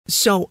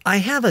So I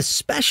have a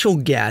special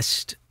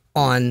guest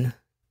on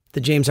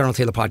the James Arnold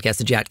Taylor podcast,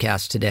 the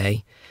JATcast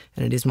today,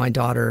 and it is my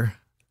daughter,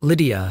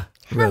 Lydia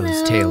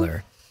Rose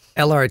Taylor.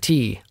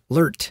 LRT,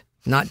 alert,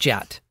 not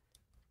JAT.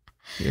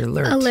 You're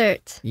alert.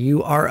 Alert.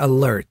 You are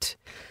alert.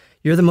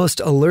 You're the most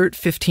alert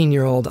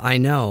 15-year-old I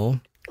know.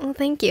 Well,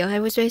 thank you.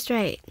 I was raised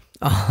right.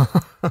 Oh,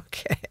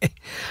 okay.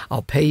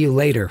 I'll pay you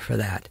later for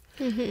that.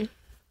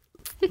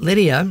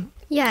 Lydia.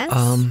 Yes.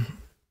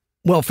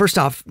 Well, first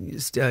off,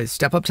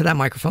 step up to that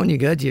microphone. You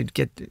good? You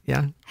get,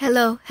 yeah?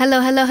 Hello, hello,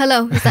 hello,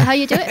 hello. Is that how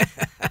you do it?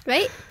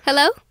 Right?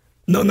 Hello?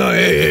 No,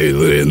 hey,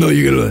 Lydia, no,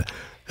 you gotta,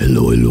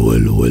 hello, hello,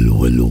 hello,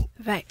 hello, hello.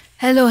 Right.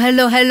 Hello,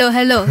 hello, hello,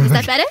 hello. Is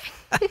that better?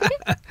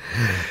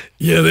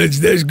 Yeah,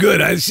 that's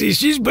good. I see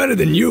she's better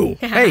than you.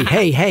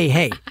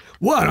 Hey.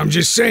 What? I'm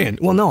just saying.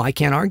 Well, no, I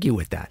can't argue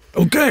with that.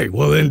 Okay,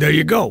 well then there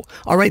you go.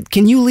 All right,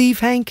 can you leave,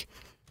 Hank?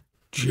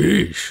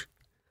 Jeez.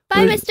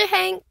 Bye, Mr.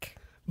 Hank.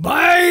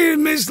 Bye,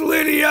 Miss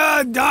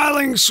Lydia,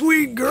 darling,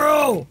 sweet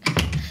girl.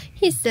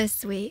 He's so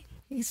sweet.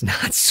 He's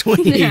not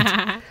sweet.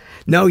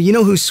 No, you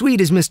know who's sweet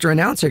is Mr.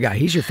 Announcer Guy.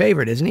 He's your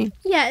favorite, isn't he?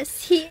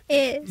 Yes, he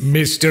is.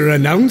 Mr.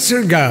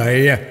 Announcer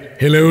Guy.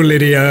 Hello,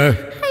 Lydia.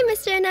 Hi,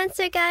 Mr.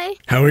 Announcer Guy.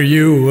 How are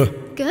you?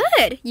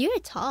 Good. You're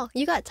tall.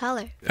 You got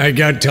taller. I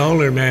got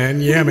taller,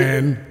 man. Yeah,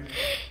 man.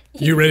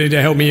 You ready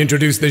to help me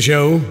introduce the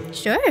show?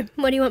 Sure.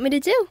 What do you want me to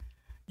do?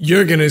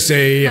 You're gonna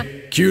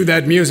say, cue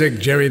that music,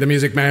 Jerry the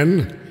Music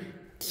Man.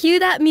 Cue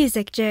that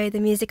music, Jerry the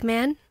Music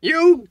Man.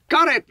 You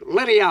got it,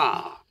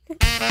 Lydia.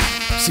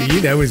 See,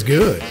 that was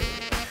good.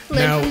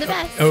 Learn from the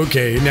best.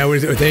 Okay,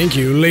 thank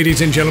you. Ladies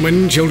and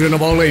gentlemen, children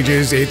of all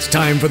ages, it's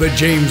time for the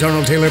James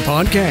Arnold Taylor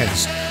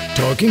podcast.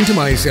 Talking to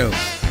myself,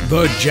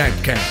 the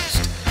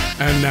JATcast.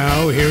 And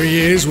now, here he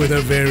is with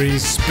a very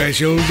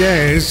special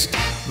guest,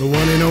 the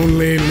one and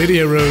only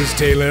Lydia Rose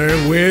Taylor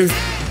with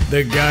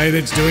the guy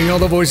that's doing all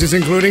the voices,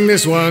 including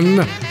this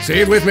one. Say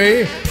it with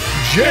me,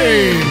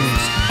 James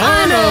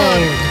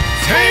Arnold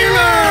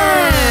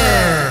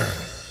Taylor!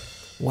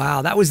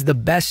 Wow, that was the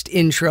best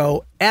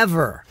intro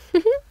ever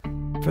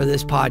for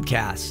this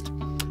podcast.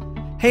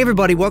 Hey,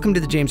 everybody, welcome to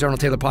the James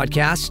Arnold Taylor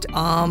podcast.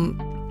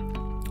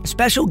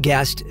 Special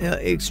guest,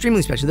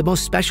 extremely special, the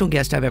most special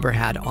guest I've ever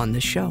had on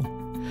this show.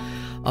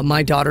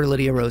 My daughter,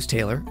 Lydia Rose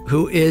Taylor,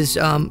 who is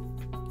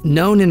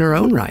known in her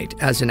own right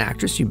as an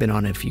actress. You've been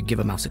on If You Give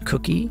a Mouse a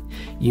Cookie.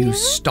 You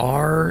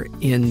star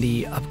in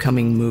the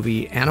upcoming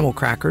movie Animal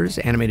Crackers,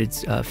 animated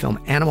film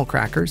Animal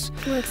Crackers.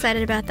 I'm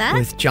excited about that.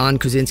 With John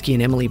Krasinski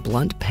and Emily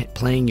Blunt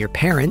playing your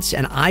parents,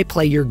 and I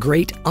play your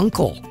great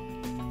uncle.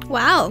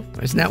 Wow.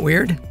 Isn't that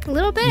weird? A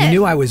little bit. You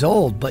knew I was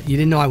old, but you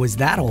didn't know I was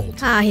that old.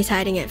 He's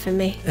hiding it from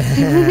me.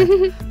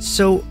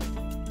 So,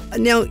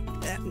 now,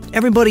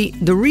 everybody,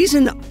 the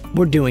reason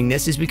we're doing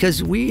this is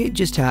because we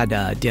just had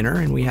dinner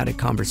and we had a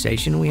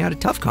conversation. We had a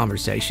tough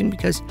conversation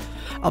because,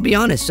 I'll be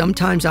honest,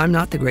 sometimes I'm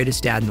not the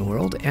greatest dad in the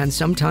world, and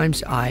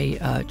sometimes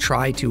I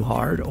try too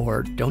hard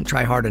or don't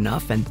try hard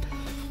enough, and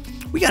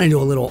we got into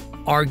a little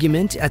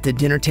argument at the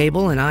dinner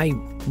table, and I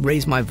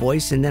raised my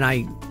voice, and then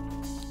I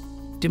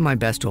did my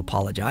best to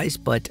apologize,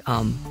 but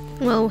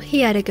well, he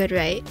had a good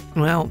right.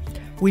 Well,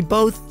 we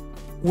both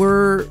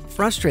were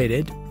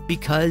frustrated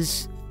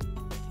because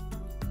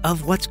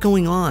of what's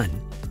going on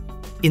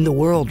in the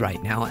world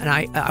right now. And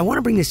I want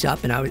to bring this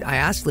up, and I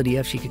asked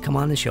Lydia if she could come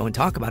on the show and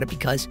talk about it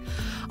because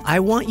I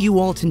want you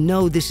all to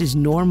know this is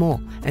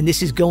normal and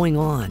this is going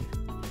on.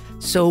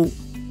 So,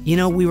 you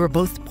know, we were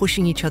both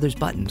pushing each other's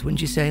buttons,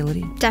 wouldn't you say,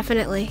 Lydia?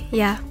 Definitely,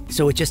 yeah.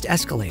 So it just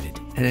escalated,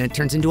 and then it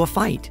turns into a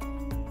fight.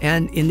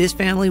 And in this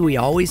family, we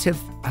always have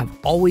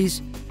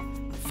always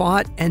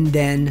fought and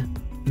then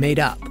made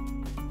up.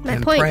 My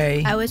and point,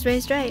 pray. I was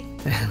raised right.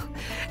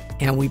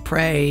 And we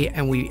pray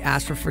and we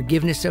ask for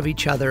forgiveness of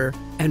each other.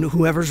 And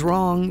whoever's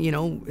wrong, you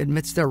know,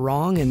 admits they're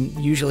wrong. And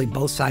usually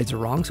both sides are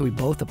wrong. So we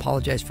both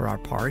apologize for our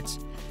parts.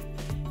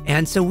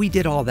 And so we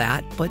did all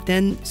that. But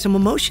then some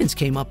emotions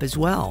came up as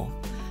well.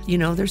 You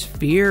know, there's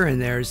fear and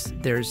there's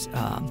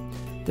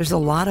a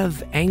lot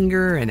of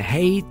anger and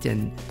hate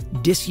and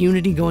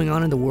disunity going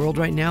on in the world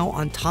right now,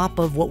 on top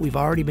of what we've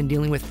already been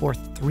dealing with for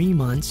 3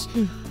 months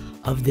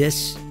of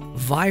this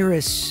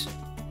virus.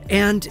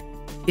 And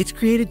it's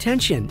created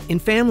tension in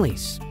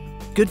families,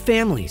 good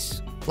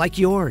families like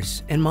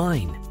yours and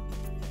mine.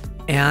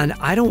 And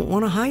I don't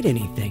want to hide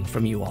anything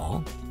from you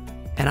all.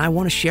 And I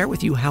want to share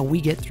with you how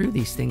we get through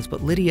these things.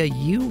 But Lydia,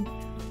 you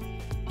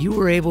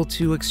were able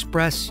to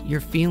express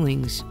your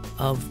feelings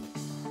of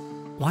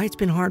why it's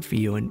been hard for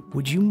you. And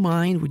would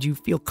you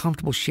feel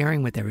comfortable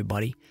sharing with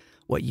everybody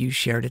what you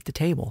shared at the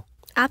table?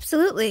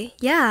 Absolutely,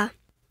 yeah.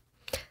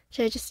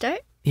 Should I just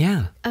start?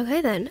 Yeah.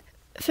 Okay then.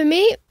 For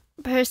me,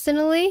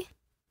 personally,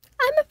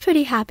 I'm a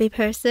pretty happy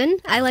person.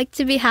 I like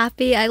to be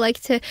happy. I like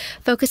to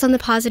focus on the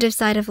positive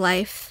side of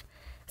life.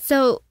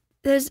 So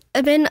there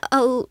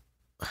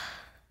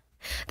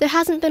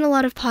hasn't been a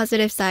lot of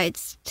positive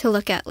sides to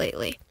look at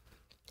lately.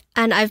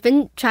 And I've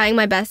been trying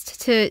my best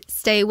to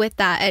stay with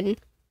that. And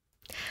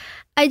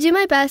I do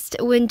my best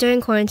when during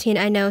quarantine,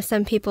 I know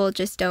some people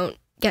just don't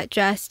get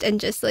dressed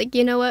and just like,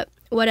 you know what,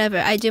 whatever,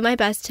 I do my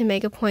best to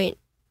make a point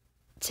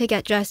to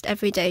get dressed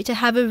every day, to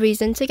have a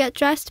reason to get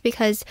dressed,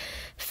 because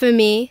for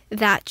me,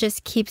 that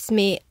just keeps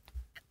me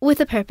with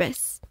a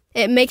purpose.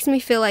 It makes me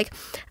feel like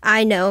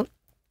I know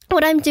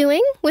what I'm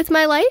doing with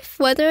my life,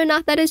 whether or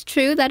not that is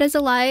true. That is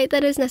a lie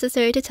that is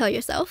necessary to tell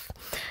yourself.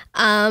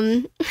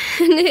 And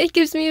it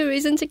gives me a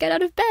reason to get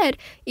out of bed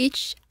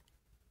each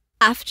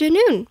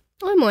afternoon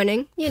or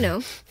morning. We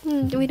don't.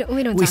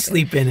 We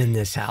sleep in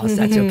this house.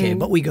 That's okay,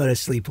 but we go to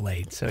sleep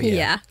late. So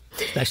yeah,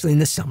 especially in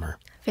the summer.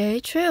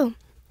 Very true.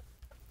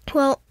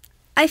 Well,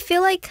 I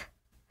feel like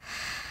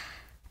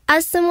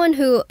as someone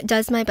who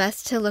does my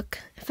best to look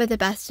for the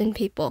best in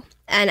people,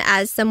 and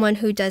as someone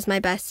who does my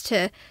best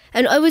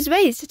and I was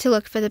raised to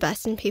look for the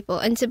best in people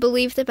and to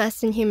believe the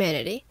best in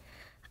humanity.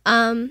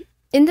 In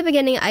the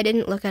beginning, I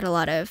didn't look at a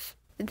lot of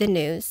the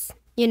news.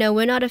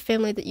 We're not a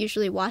family that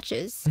usually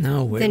watches the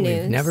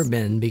news. We've never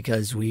been,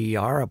 because we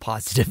are a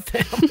positive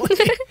family.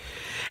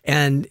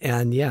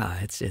 and yeah,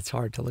 it's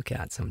hard to look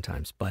at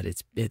sometimes, but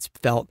it's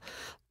felt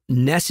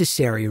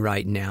necessary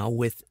right now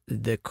with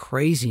the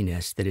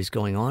craziness that is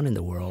going on in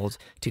the world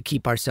to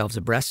keep ourselves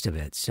abreast of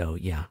it. So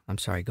yeah, I'm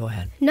sorry, go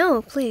ahead.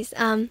 No, please.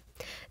 The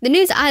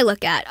news I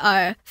look at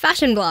are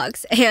fashion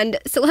blogs and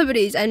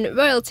celebrities and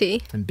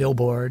royalty. And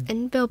Billboard.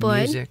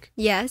 Music.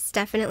 Yes,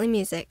 definitely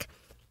music.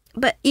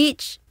 But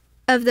each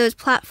of those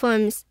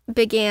platforms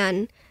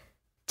began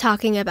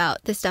talking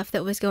about the stuff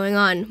that was going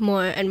on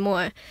more and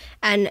more.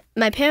 And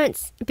my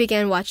parents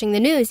began watching the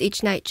news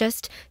each night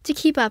just to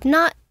keep up,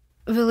 not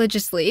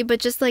religiously, but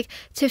just like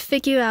to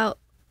figure out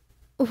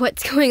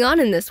what's going on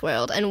in this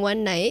world. And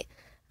one night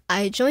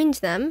I joined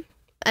them,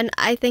 and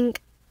I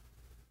think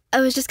I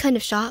was just kind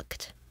of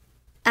shocked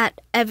at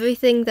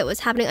everything that was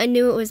happening. I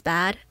knew it was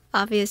bad,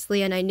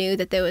 obviously, and I knew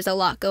that there was a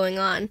lot going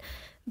on,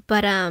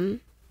 but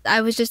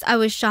I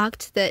was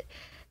shocked that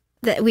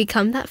we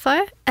come that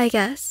far, I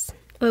guess,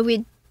 or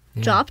we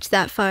dropped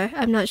that far.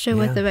 I'm not sure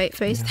what the right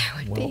phrase there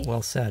would be.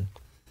 Well said.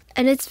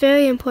 And it's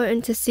very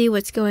important to see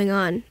what's going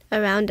on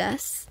around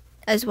us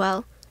as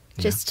well,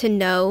 just to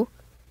know.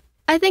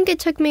 I think it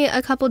took me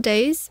a couple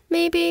days,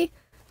 maybe,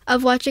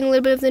 of watching a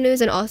little bit of the news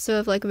and also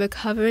of like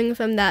recovering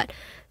from that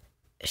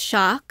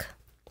shock.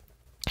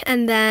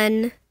 And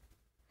then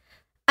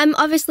I'm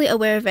obviously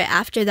aware of it.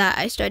 After that,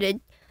 I started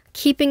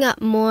keeping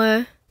up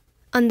more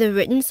on the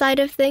written side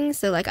of things.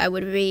 So like I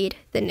would read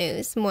the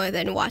news more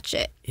than watch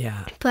it.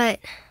 Yeah. But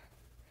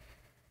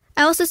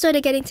I also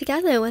started getting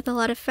together with a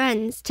lot of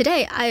friends.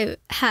 Today I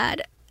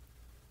had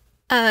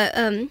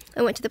I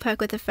went to the park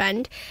with a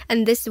friend,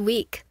 and this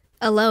week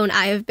alone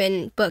I have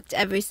been booked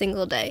every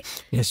single day.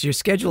 Yes, your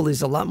schedule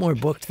is a lot more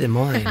booked than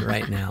mine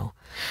right now.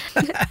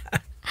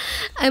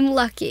 I'm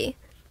lucky.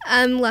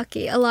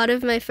 A lot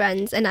of my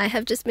friends and I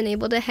have just been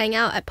able to hang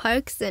out at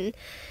parks and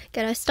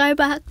get our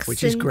Starbucks.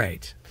 Which is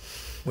great.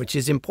 Which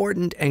is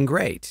important and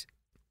great.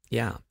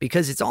 Yeah,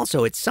 because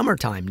it's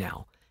summertime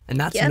now. And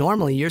that's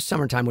normally your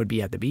summertime would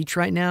be at the beach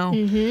right now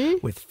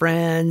with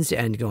friends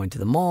and going to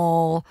the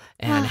mall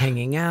and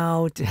hanging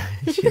out.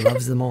 She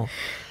loves the mall.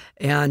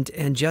 And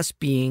just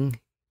being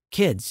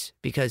kids,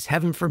 because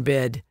heaven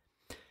forbid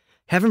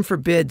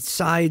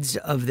sides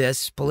of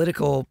this,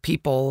 political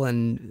people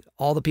and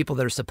all the people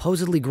that are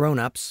supposedly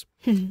grown-ups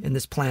in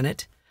this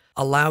planet,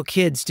 allow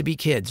kids to be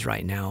kids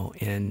right now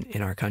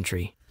in our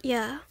country.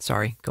 Yeah.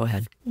 Sorry, go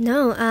ahead.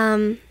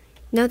 No,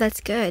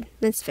 that's good.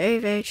 That's very,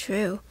 very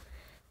true.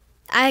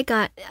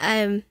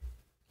 Where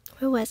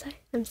was I?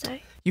 I'm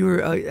sorry. You were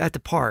at the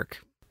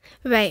park.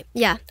 Right,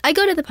 yeah. I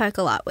go to the park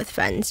a lot with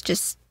friends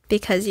just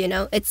because,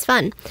 it's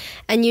fun.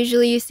 And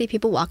usually you see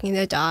people walking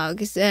their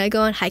dogs. I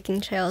go on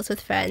hiking trails with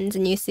friends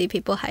and you see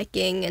people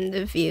hiking and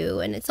the view,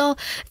 and it's all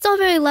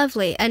very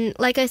lovely. And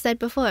like I said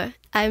before,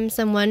 I'm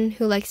someone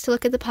who likes to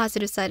look at the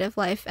positive side of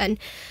life and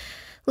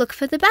look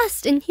for the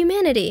best in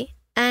humanity.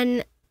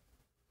 And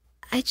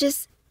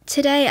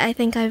today I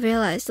think I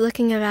realized,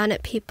 looking around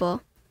at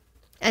people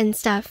and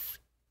stuff,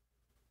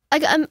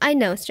 I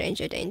know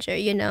stranger danger,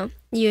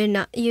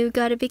 you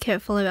gotta be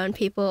careful around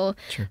people.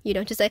 Sure. You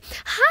don't just say,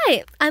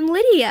 "Hi, I'm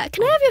Lydia.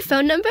 Can I have your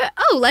phone number?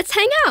 Oh, let's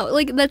hang out."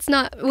 Like, that's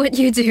not what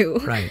you do.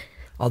 Right.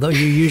 Although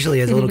you usually,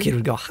 as a little kid,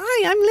 would go,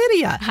 "Hi, I'm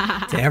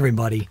Lydia," to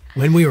everybody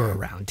when we were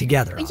around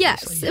together.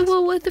 Yes.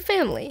 Well, with the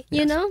family,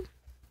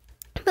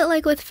 But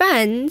like with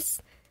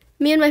friends,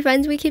 me and my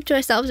friends, we keep to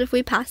ourselves. If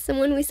we pass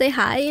someone, we say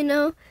hi,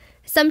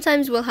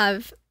 Sometimes we'll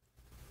have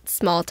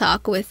small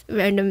talk with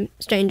random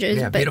strangers.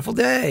 Yeah, but beautiful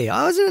day.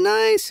 Oh, isn't it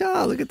nice?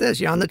 Oh, look at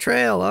this. You're on the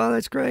trail. Oh,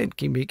 that's great.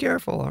 Can you be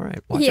careful? All right.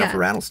 Watch out for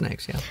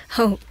rattlesnakes. Yeah.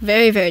 Oh,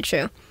 very, very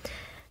true.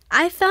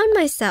 I found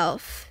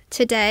myself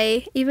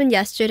today, even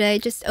yesterday,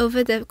 just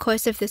over the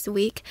course of this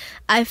week,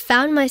 I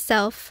found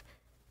myself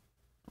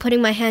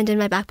putting my hand in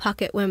my back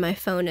pocket where my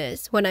phone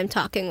is when I'm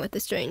talking with a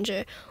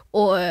stranger,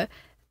 or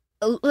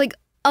like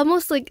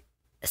almost like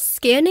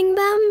scanning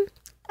them.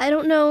 I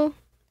don't know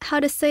how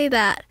to say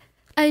that.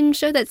 I'm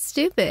sure that's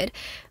stupid,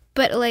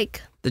 but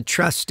like the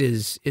trust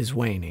is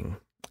waning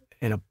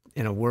in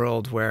a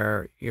world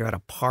where you're at a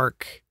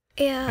park,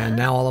 and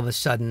now all of a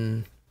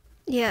sudden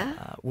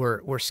Yeah.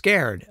 We're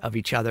scared of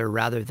each other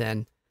rather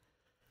than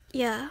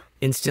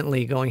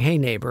instantly going, hey,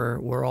 neighbor,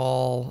 we're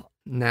all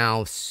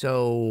now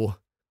so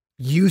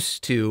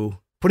used to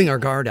putting our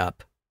guard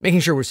up, making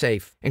sure we're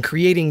safe, and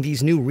creating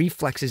these new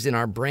reflexes in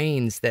our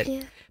brains that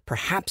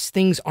perhaps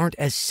things aren't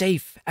as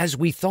safe as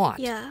we thought.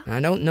 Yeah. And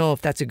I don't know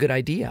if that's a good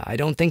idea. I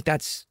don't think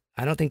that's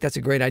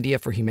a great idea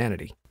for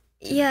humanity.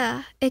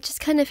 Yeah. It just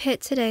kind of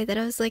hit today that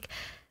I was like,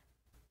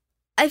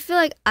 I feel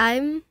like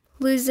I'm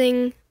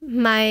losing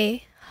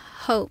my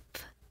hope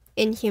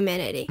in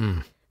humanity,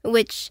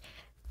 which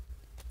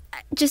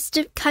just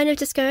kind of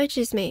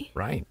discourages me.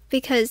 Right.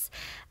 Because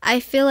I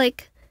feel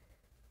like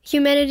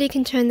humanity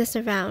can turn this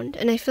around,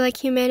 and I feel like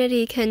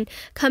humanity can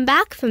come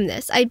back from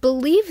this. I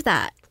believe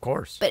that. Of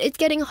course. But it's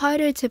getting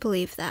harder to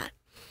believe that.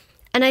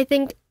 And I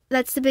think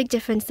that's the big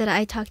difference that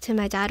I talk to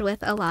my dad with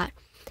a lot.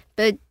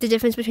 But the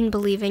difference between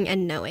believing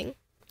and knowing.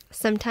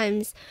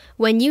 Sometimes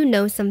when you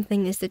know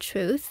something is the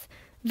truth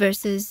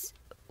versus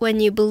when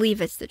you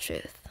believe it's the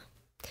truth.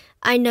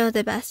 I know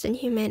the best in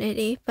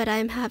humanity, but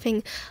I'm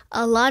having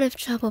a lot of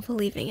trouble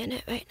believing in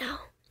it right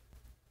now.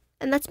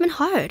 And that's been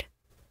hard.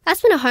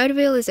 That's been a hard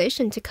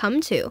realization to come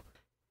to.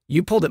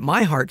 You pulled at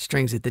my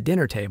heartstrings at the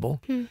dinner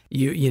table.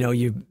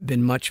 You've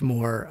been much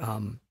more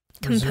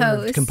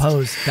composed.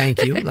 Composed.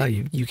 Thank you.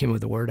 You came up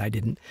with the word. I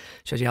didn't.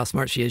 Shows you how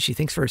smart she is. She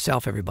thinks for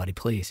herself. Everybody,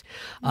 please.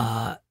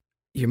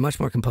 You're much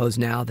more composed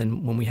now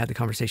than when we had the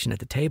conversation at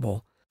the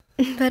table.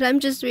 But I'm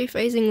just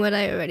rephrasing what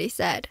I already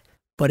said.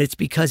 But it's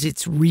because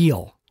it's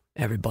real.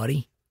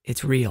 Everybody,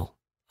 it's real.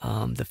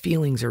 The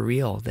feelings are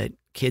real that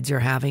kids are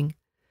having,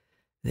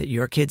 that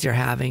your kids are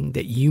having,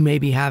 that you may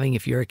be having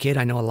if you're a kid.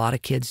 I know a lot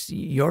of kids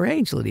your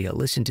age, Lydia,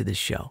 listen to this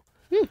show.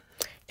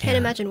 Can't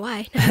imagine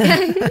why.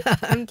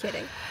 I'm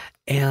kidding.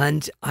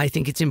 And I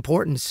think it's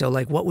important. So,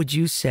 like, what would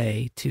you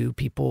say to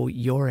people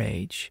your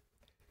age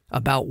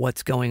about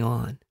what's going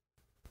on?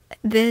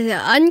 The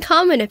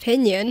uncommon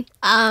opinion,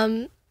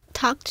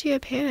 talk to your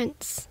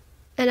parents.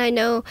 And I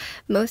know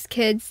most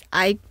kids,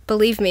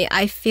 believe me,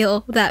 I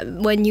feel that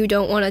when you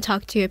don't want to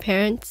talk to your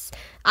parents,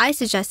 I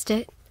suggest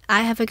it.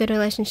 I have a good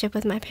relationship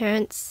with my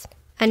parents,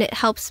 and it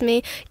helps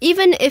me.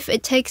 Even if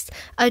it takes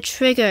a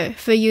trigger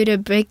for you to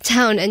break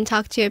down and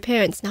talk to your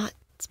parents, not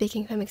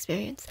speaking from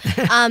experience,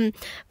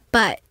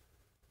 but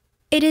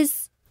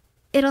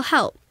it'll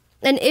help.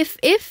 And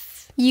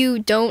if you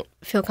don't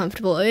feel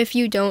comfortable, or if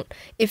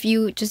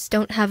you just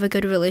don't have a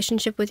good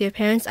relationship with your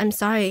parents, I'm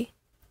sorry,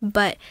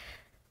 but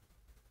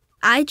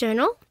I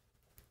journal,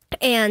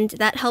 and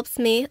that helps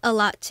me a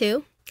lot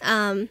too.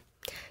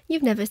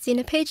 You've never seen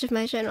a page of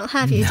my journal,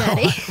 have you,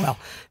 Daddy? Well,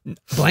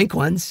 blank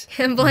ones.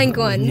 Blank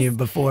ones.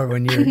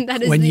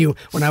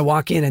 When I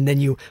walk in and then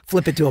you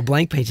flip it to a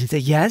blank page and say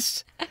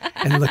yes,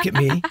 and look at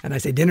me, and I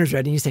say dinner's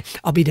ready, and you say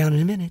I'll be down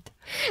in a minute.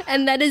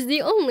 And that is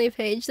the only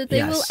page that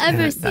they will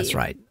ever see. That's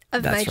right.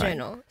 Of my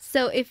journal.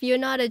 So if you're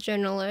not a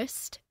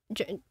journalist,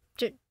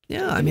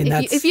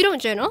 if you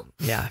don't journal.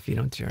 Yeah, if you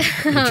don't journal.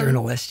 You're a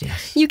journalist,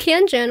 yes. You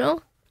can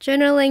journal.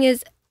 Journaling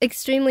is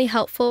extremely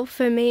helpful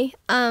for me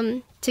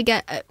to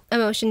get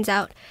emotions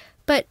out.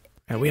 But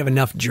we have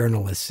enough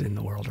journalists in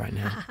the world right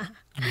now.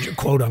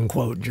 Quote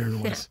unquote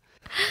journalists.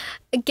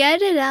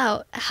 Get it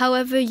out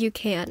however you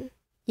can.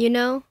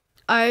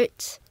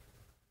 Art.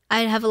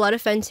 I have a lot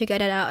of friends who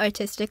get it out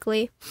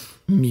artistically.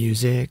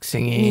 Music,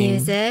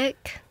 singing.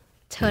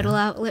 Total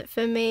outlet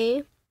for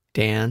me.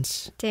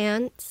 Dance.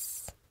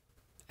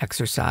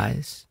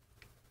 Exercise,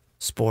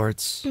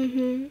 sports,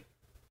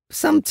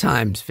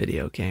 sometimes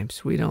video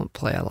games. We don't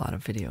play a lot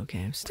of video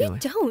games, do we? We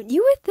don't.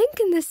 You would think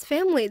in this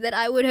family that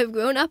I would have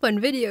grown up on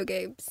video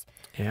games.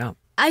 Yeah.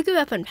 I grew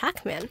up on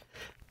Pac-Man.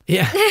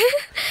 Yeah.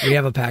 We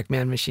have a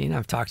Pac-Man machine.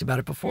 I've talked about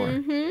it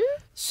before.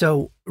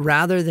 So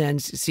rather than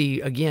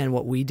see, again,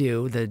 what we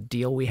do, the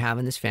deal we have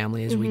in this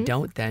family is we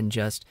don't then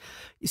just,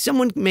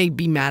 someone may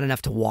be mad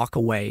enough to walk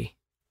away,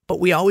 but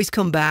we always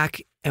come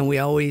back and we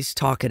always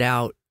talk it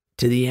out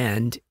to the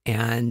end,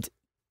 and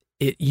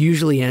it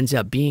usually ends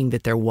up being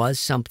that there was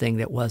something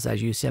that was,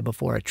 as you said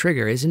before, a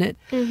trigger, isn't it?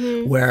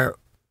 Where,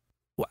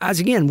 as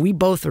again, we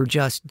both are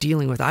just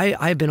dealing with,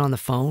 I've been on the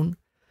phone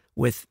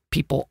with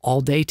people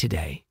all day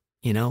today,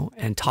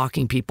 and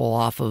talking people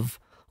off of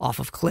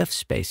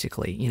cliffs,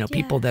 basically,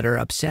 people that are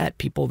upset,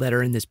 people that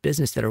are in this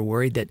business that are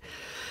worried that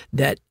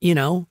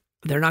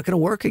they're not going to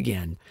work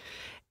again.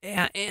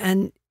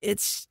 And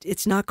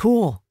it's not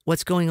cool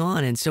what's going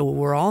on. And so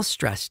we're all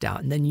stressed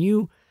out. And then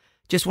you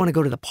just want to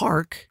go to the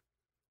park,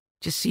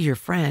 just see your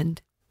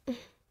friend,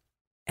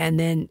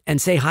 and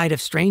say hi to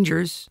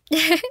strangers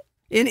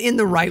in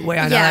the right way.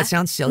 I know that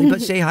sounds silly,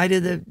 but say hi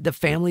to the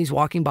families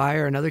walking by,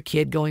 or another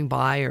kid going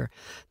by, or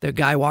the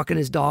guy walking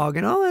his dog,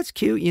 and oh, that's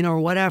cute, or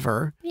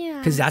whatever. Yeah.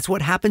 Because that's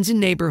what happens in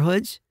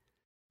neighborhoods.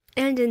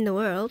 And in the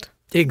world.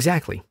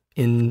 Exactly.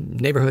 In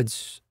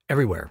neighborhoods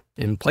everywhere,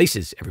 in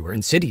places everywhere,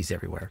 in cities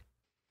everywhere.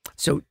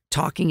 So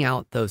talking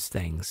out those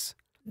things,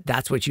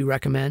 that's what you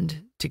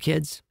recommend to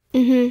kids?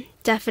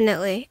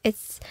 Definitely.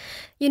 It's,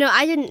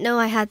 I didn't know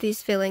I had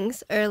these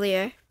feelings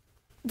earlier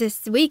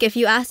this week. If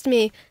you asked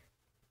me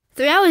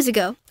 3 hours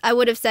ago, I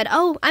would have said,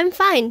 oh, I'm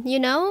fine,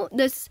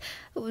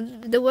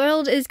 the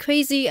world is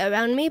crazy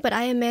around me, but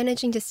I am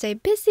managing to stay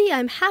busy.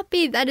 I'm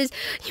happy. That is,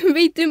 you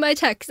read through my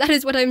text. That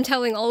is what I'm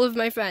telling all of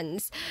my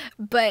friends.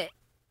 But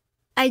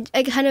I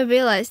kind of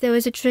realized there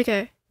was a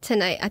trigger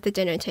tonight at the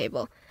dinner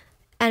table.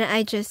 And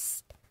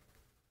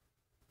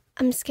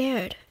I'm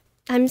scared.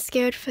 I'm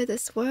scared for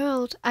this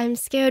world. I'm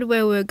scared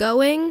where we're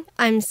going.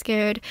 I'm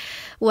scared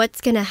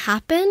what's going to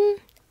happen.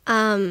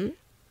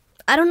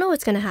 I don't know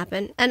what's going to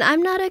happen. And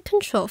I'm not a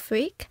control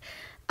freak.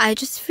 I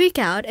just freak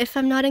out if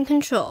I'm not in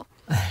control.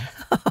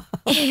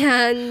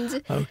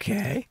 And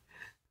okay.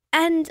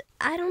 And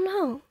I don't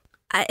know.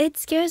 It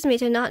scares me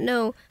to not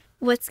know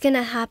what's going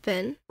to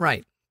happen.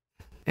 Right.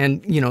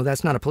 And,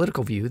 that's not a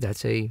political view.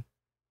 That's a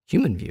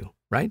human view,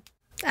 right?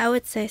 I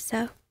would say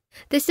so.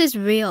 This is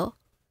real.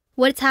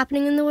 What's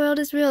happening in the world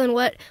is real, and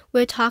what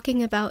we're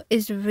talking about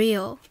is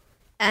real.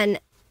 And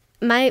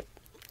my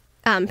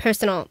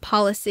personal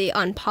policy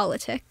on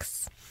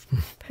politics.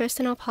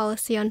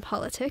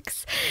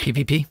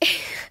 PPP?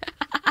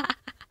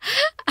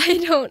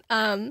 I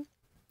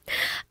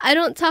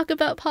don't talk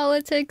about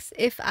politics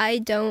if I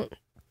don't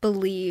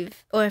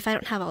believe or if I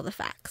don't have all the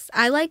facts.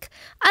 I like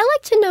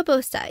to know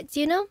both sides,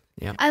 Yeah.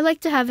 I like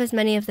to have as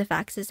many of the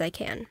facts as I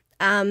can.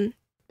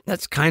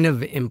 That's kind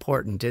of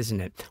important, isn't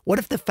it? What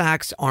if the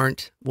facts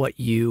aren't what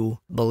you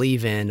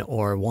believe in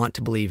or want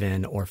to believe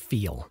in or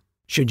feel?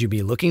 Should you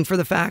be looking for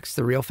the facts,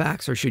 the real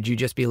facts, or should you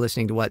just be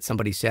listening to what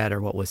somebody said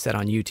or what was said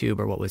on YouTube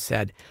or what was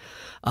said,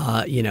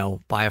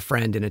 by a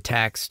friend in a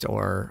text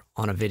or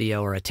on a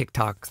video or a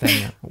TikTok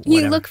thing? Or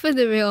You look for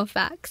the real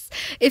facts.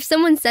 If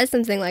someone says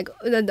something like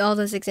all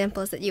those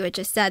examples that you had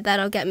just said,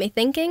 that'll get me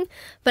thinking,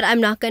 but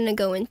I'm not going to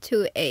go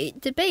into a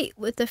debate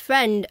with a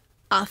friend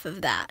off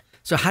of that.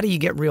 So how do you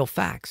get real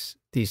facts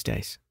these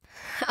days?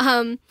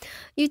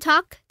 You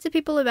talk to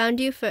people around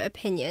you for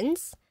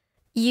opinions.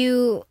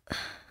 You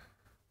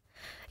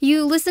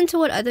listen to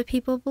what other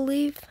people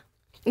believe.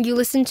 You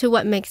listen to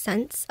what makes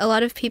sense. A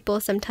lot of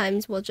people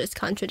sometimes will just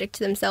contradict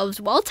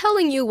themselves while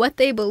telling you what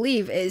they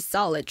believe is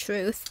solid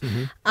truth.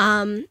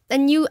 Mm-hmm.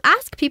 And you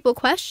ask people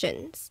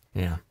questions.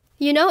 Yeah.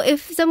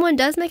 If someone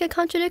does make a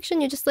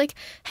contradiction, you're just like,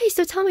 hey,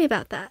 so tell me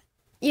about that.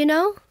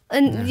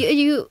 And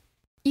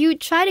you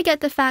try to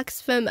get the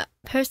facts from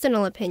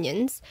personal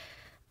opinions.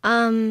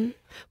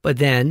 But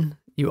then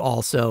you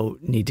also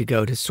need to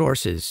go to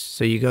sources.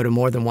 So you go to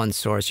more than one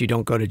source. You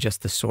don't go to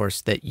just the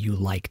source that you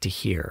like to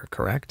hear,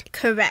 correct?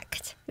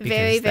 Correct.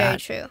 Very, very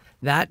true.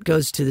 That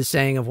goes to the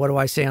saying of, what do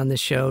I say on this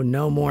show?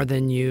 Know more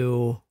than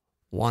you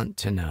want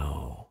to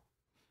know,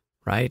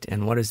 right?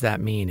 And what does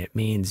that mean? It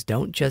means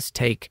don't just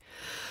take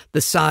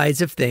the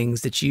sides of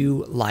things that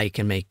you like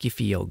and make you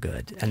feel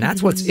good. And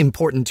that's what's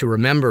important to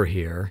remember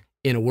here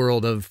in a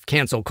world of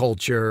cancel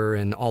culture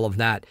and all of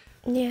that.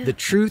 Yeah. The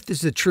truth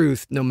is the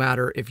truth, no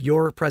matter if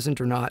you're present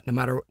or not, no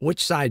matter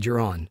which side you're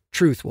on.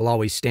 Truth will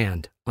always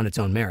stand on its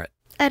own merit.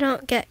 I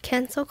don't get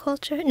cancel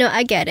culture. No,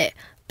 I get it,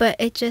 but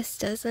it just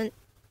doesn't.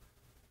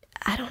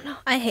 I don't know.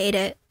 I hate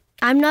it.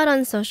 I'm not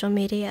on social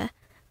media,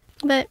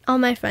 but all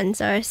my friends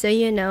are, so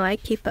I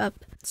keep up.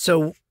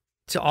 So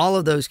to all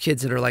of those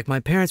kids that are like, my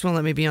parents won't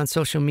let me be on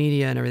social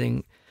media and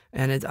everything,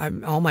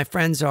 and all my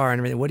friends are and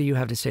everything, what do you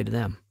have to say to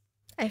them?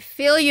 I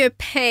feel your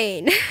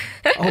pain.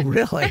 Oh,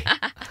 really?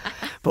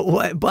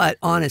 But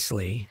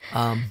honestly,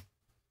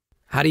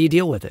 how do you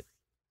deal with it?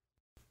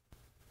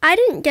 I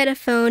didn't get a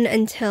phone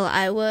until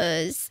I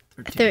was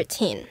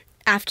 13,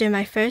 after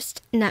my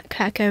first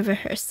Nutcracker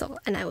rehearsal,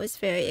 and I was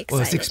very excited. Well,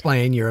 let's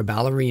explain. You're a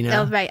ballerina.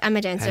 Oh, right. I'm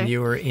a dancer. And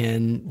you were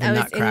in the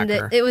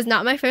Nutcracker. It was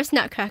not my first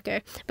Nutcracker,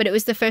 but it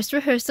was the first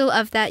rehearsal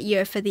of that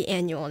year for the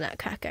annual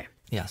Nutcracker.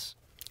 Yes.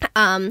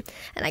 And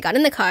I got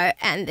in the car,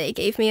 and they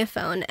gave me a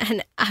phone,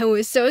 and I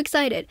was so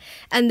excited.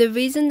 And the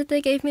reason that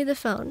they gave me the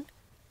phone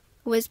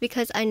was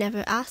because I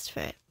never asked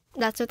for it.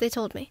 That's what they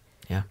told me.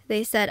 Yeah.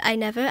 They said, I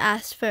never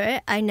asked for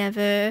it. I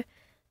never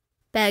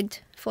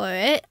begged for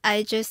it.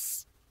 I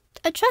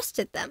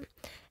trusted them.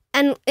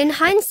 And in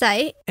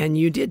hindsight... And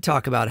you did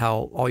talk about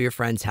how all your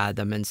friends had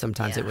them, and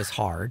sometimes it was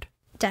hard.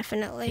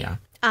 Definitely. Yeah.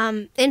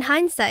 In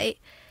hindsight,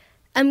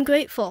 I'm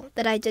grateful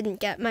that I didn't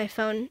get my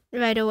phone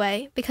right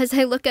away, because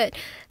I look at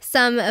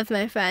some of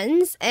my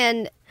friends,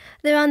 and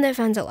they're on their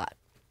phones a lot.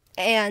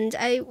 And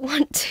I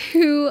want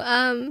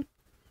to...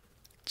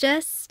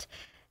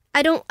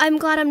 I'm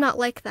glad I'm not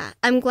like that.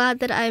 I'm glad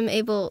that I'm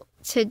able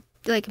to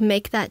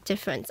make that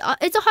difference.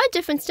 It's a hard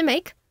difference to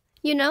make,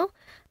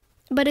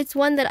 but it's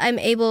one that I'm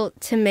able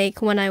to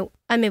make when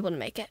I'm able to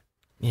make it.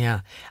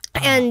 Yeah.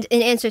 And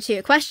in answer to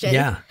your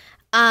question,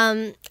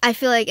 I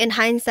feel like in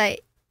hindsight,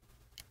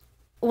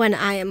 when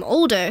I am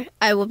older,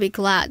 I will be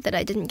glad that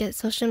I didn't get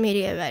social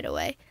media right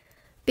away,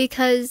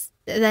 because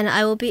then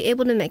I will be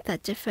able to make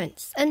that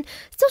difference. And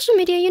social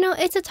media,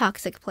 it's a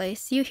toxic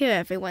place. You hear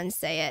everyone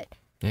say it.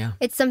 Yeah.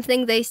 It's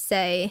something they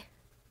say,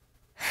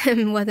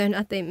 whether or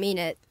not they mean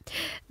it.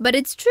 But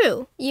it's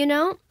true,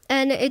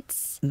 And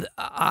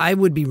I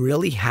would be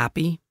really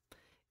happy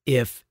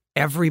if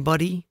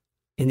everybody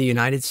in the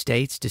United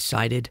States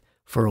decided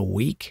for a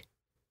week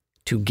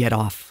to get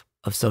off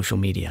of social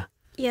media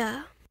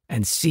Yeah.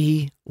 and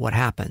see what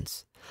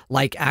happens.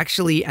 Like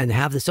actually, and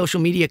have the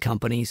social media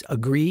companies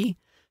agree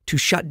to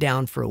shut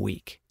down for a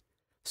week.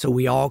 So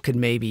we all could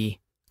maybe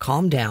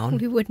calm down,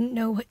 We wouldn't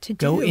know what to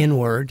do. go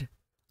inward,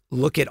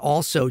 look at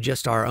also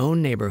just our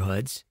own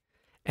neighborhoods,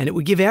 and it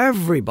would give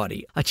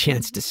everybody a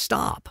chance to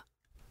stop.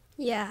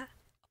 Yeah.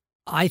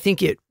 I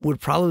think it would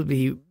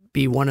probably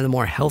be one of the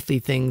more healthy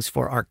things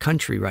for our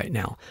country right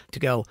now to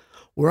go,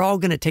 we're all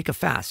going to take a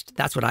fast.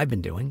 That's what I've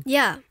been doing.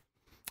 Yeah.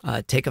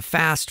 Take a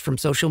fast from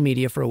social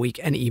media for a week.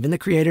 And even the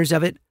creators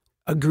of it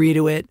agree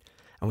to it.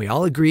 And we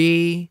all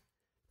agree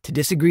to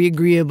disagree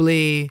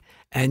agreeably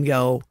and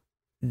go,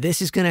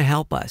 this is going to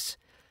help us.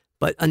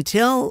 But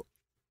until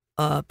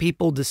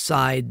people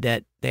decide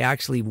that they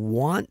actually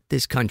want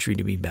this country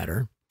to be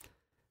better,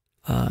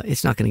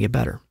 it's not going to get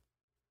better.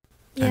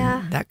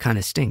 Yeah. And that kind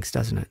of stinks,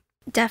 doesn't it?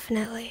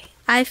 Definitely.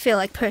 I feel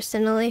like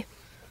personally,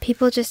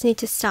 people just need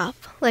to stop.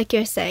 Like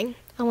you're saying,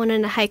 I went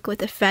on a hike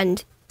with a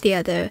friend the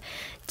other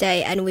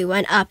day and we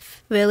went up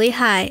really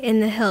high in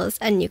the hills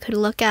and you could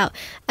look out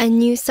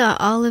and you saw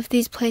all of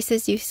these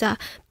places. You saw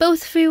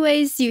both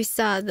freeways, you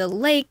saw the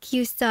lake,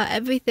 you saw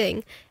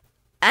everything.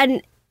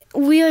 And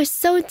we are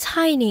so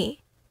tiny.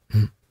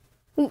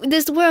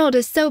 This world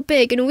is so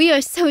big and we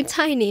are so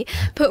tiny,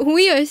 but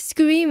we are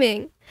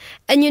screaming.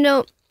 And you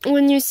know,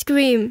 when you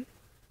scream,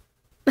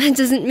 it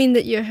doesn't mean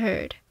that you're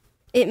heard.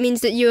 It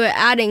means that you are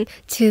adding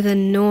to the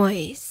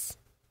noise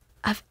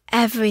of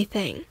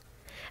everything.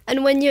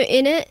 And when you're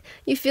in it,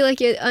 you feel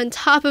like you're on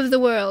top of the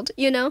world,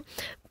 you know?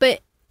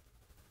 But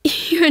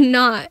you're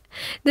not.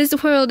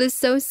 This world is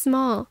so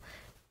small.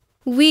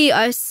 We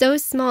are so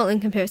small in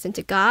comparison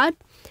to God,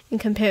 in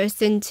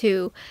comparison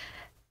to...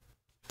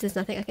 There's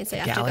nothing I can say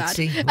after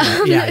Galaxy?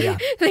 God. Yeah.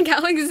 The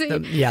galaxy.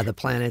 The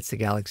planets, the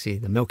galaxy,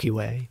 the Milky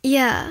Way.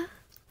 Yeah.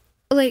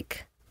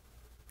 Like,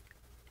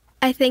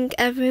 I think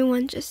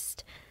everyone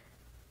just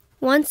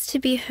wants to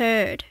be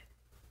heard.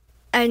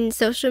 And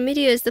social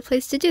media is the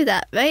place to do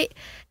that, right?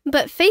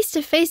 But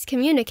face-to-face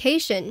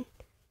communication,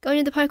 going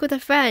to the park with a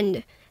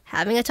friend,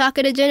 having a talk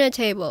at a dinner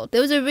table,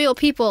 those are real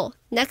people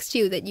next to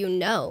you that you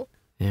know.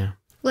 Yeah.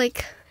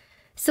 Like,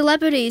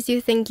 celebrities,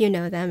 you think you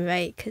know them,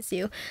 right? Because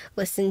you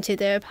listen to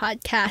their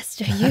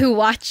podcast or you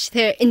watch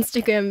their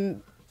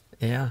Instagram,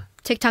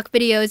 TikTok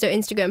videos or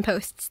Instagram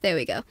posts. There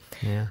we go.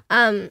 Yeah.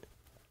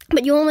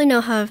 But you only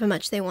know however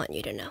much they want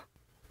you to know.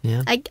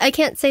 Yeah. I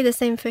can't say the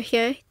same for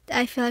here.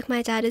 I feel like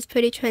my dad is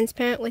pretty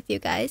transparent with you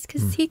guys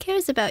because he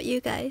cares about you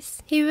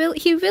guys. He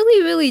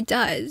really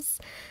does.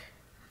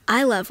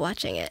 I love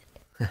watching it.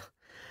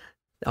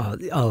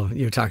 Oh,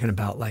 you're talking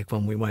about like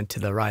when we went to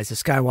the Rise of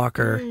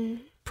Skywalker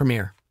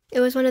premiere. It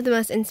was one of the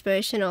most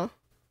inspirational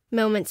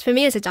moments. For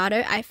me as a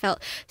daughter, I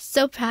felt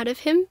so proud of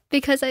him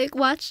because I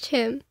watched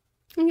him.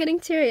 I'm getting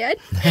teary-eyed.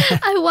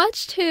 I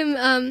watched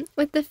him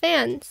with the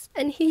fans,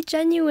 and he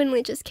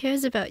genuinely just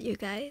cares about you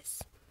guys.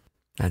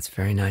 That's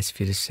very nice of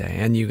you to say.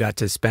 And you got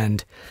to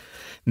spend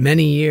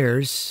many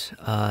years,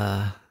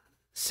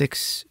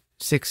 six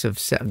of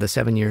the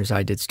 7 years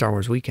I did Star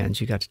Wars weekends.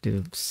 You got to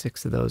do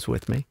 6 of those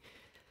with me.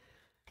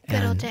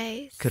 Good old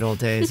days. Good old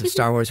days of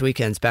Star Wars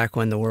weekends back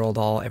when the world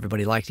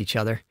everybody liked each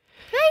other.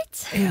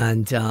 Right.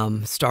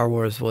 And Star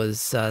Wars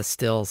was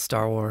still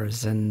Star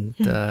Wars, and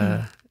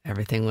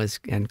everything was,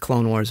 and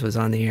Clone Wars was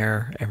on the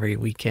air every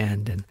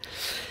weekend. And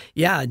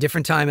yeah, a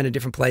different time and a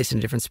different place and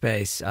a different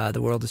space.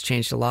 The world has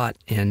changed a lot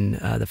in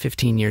the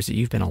 15 years that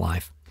you've been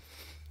alive.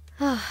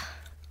 Oh,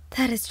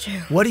 that is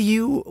true. What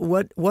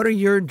are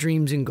your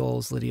dreams and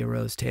goals, Lydia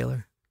Rose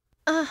Taylor?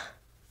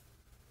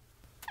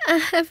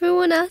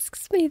 Everyone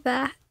asks me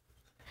that.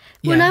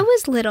 When I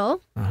was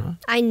little,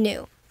 I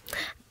knew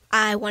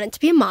I wanted to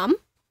be a mom.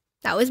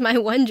 That was my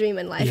one dream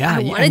in life. Yeah, I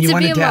wanted to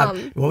be a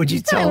mom. What would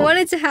you tell? I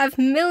wanted to have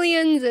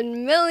millions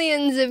and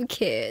millions of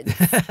kids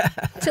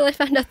until I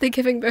found out that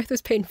giving birth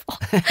was painful.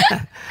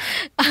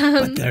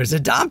 But there's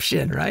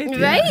adoption, right?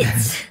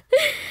 Right.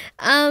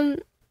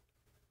 And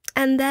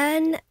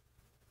then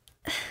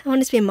I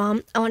wanted to be a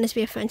mom. I wanted to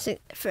be a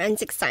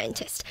forensic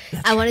scientist.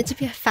 I wanted to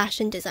be a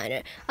fashion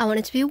designer. I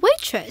wanted to be a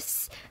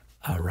waitress.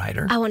 A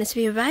writer. I wanted to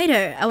be a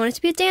writer. I wanted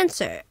to be a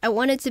dancer. I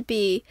wanted to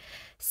be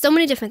so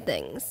many different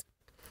things.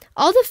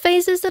 All the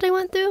phases that I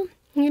went through,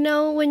 you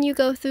know, when you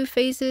go through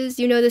phases,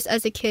 you know this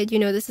as a kid, you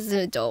know this as an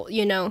adult,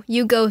 you know,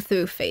 you go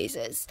through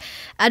phases.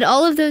 And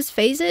all of those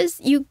phases,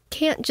 you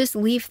can't just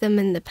leave them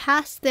in the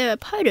past. They're a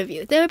part of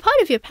you. They're a part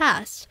of your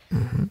past.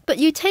 But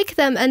you take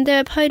them and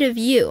they're a part of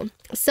you.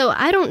 So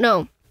I don't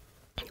know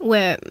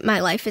where my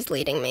life is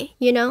leading me,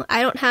 you know?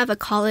 I don't have a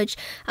college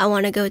I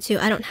want to go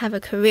to. I don't have a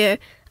career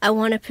I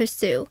want to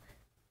pursue.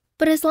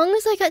 But as long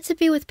as I get to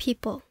be with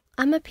people,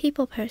 I'm a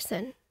people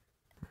person.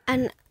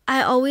 And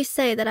I always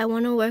say that I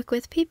want to work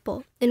with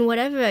people in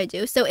whatever I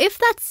do. So if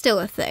that's still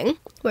a thing,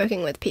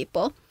 working with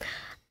people,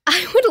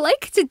 I would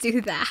like to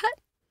do that.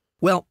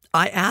 Well,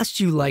 I asked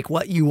you like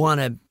what you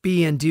want to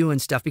be and do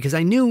and stuff because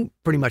I knew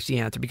pretty much the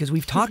answer because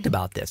we've talked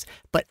about this.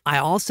 But I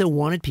also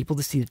wanted people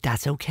to see that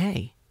that's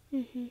okay.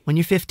 When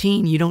you're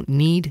 15, you don't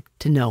need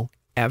to know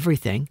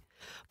everything.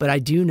 But I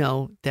do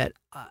know that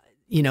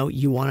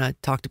you want to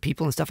talk to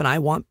people and stuff. And I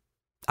want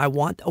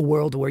a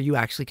world where you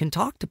actually can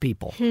talk to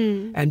people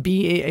and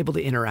be able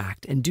to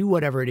interact and do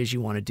whatever it is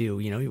you want to do.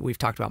 We've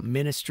talked about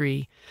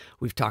ministry.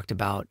 We've talked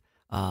about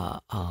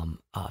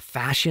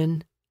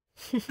fashion.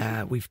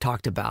 We've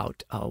talked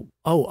about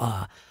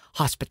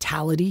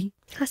hospitality.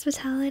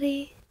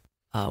 Hospitality.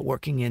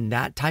 Working in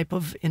that type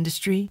of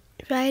industry.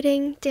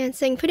 Writing,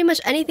 dancing, pretty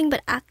much anything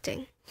but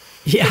acting.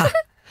 Yeah,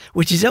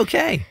 which is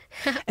okay.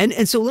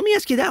 And so let me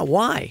ask you that.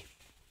 Why?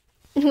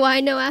 Why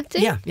no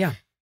acting? Yeah.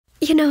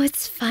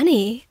 It's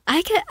funny.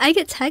 I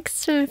get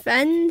texts from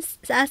friends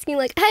asking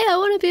like, "Hey, I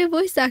want to be a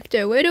voice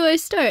actor. Where do I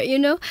start?"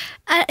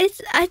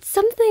 It's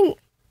something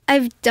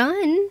I've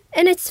done,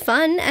 and it's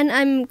fun, and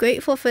I'm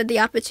grateful for the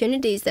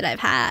opportunities that I've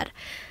had.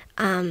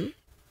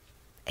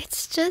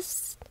 It's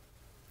just,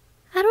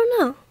 I don't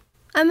know.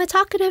 I'm a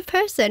talkative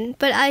person,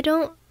 but I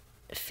don't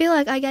feel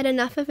like I get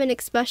enough of an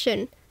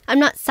expression. I'm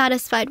not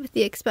satisfied with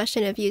the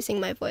expression of using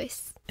my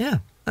voice. Yeah,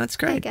 that's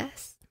great. I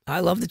guess.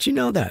 I love that you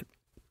know that.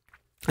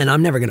 And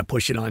I'm never going to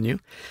push it on you.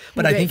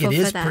 But I think it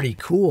is pretty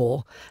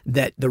cool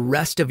that the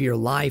rest of your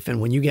life,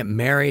 and when you get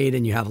married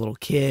and you have little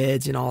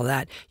kids and all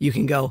that, you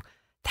can go,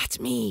 that's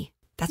me.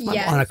 That's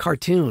my, on a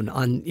cartoon,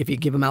 on if you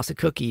give a mouse a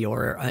cookie,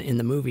 or in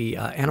the movie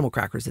Animal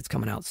Crackers that's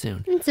coming out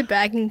soon. It's a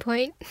bragging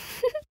point.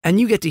 And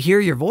you get to hear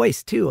your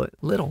voice too, a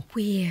little.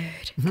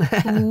 Weird.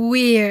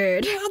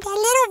 Weird. You had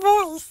that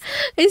little voice.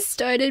 I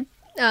started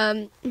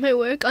my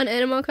work on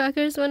Animal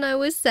Crackers when I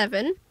was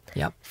 7.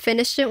 Yep.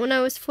 Finished it when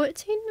I was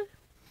 14.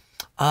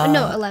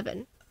 No,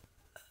 11.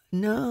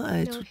 No,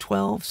 it's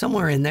 12,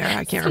 somewhere in there.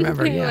 I can't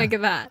remember. Yeah. Like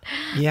that.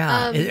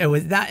 Yeah, it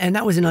was that, and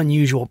that was an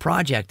unusual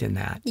project in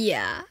that.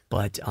 Yeah.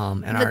 But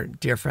our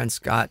dear friend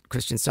Scott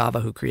Christian Sava,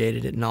 who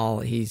created it and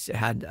all, he's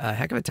had a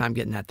heck of a time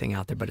getting that thing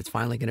out there. But it's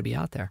finally going to be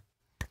out there.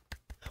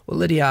 Well,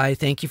 Lydia, I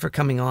thank you for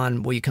coming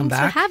on. Will you come back?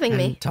 Thanks for having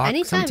me. Talk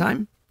Anytime.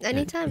 sometime?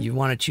 Anytime. You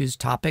want to choose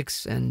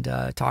topics and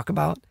talk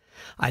about?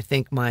 I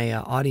think my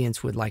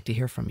audience would like to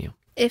hear from you.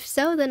 If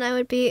so, then I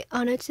would be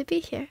honored to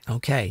be here.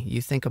 Okay,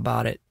 you think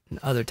about it and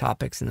other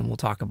topics, and then we'll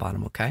talk about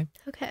them, okay?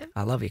 Okay.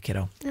 I love you,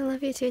 kiddo. I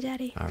love you too,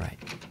 Daddy. All right.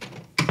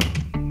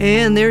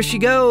 And there she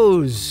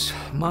goes,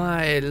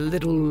 my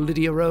little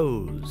Lydia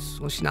Rose.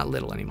 Well, she's not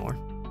little anymore,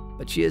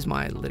 but she is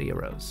my Lydia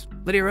Rose.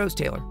 Lydia Rose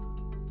Taylor.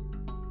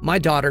 My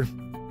daughter,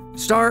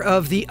 star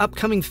of the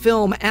upcoming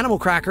film Animal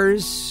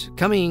Crackers,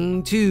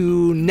 coming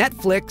to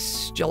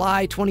Netflix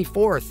July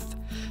 24th,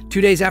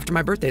 2 days after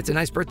my birthday. It's a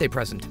nice birthday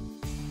present.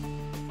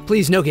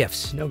 Please, no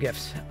gifts. No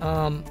gifts.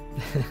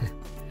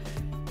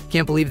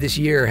 Can't believe this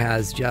year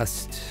has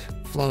just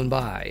flown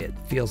by. It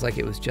feels like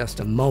it was just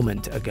a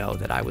moment ago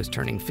that I was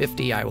turning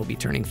 50. I will be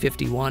turning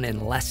 51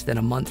 in less than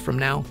a month from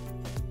now.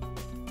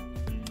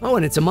 Oh,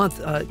 and it's a month.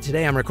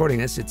 Today I'm recording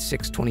this. It's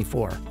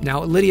 6/24.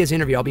 Now, Lydia's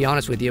interview, I'll be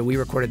honest with you, we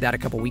recorded that a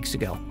couple weeks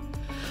ago.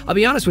 I'll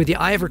be honest with you,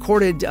 I have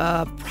recorded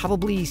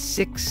probably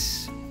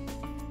 6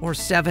 or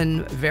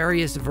 7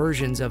 various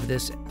versions of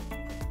this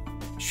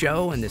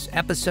show and this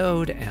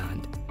episode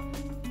and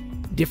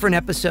different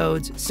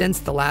episodes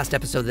since the last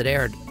episode that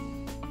aired.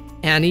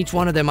 And each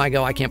one of them I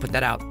go, I can't put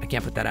that out. I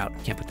can't put that out. I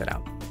can't put that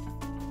out.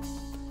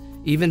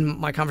 Even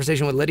my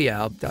conversation with Lydia,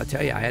 I'll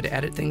tell you, I had to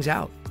edit things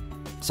out.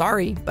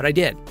 Sorry, but I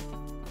did.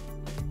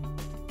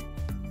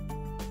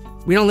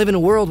 We don't live in a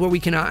world where we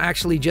can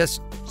actually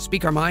just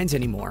speak our minds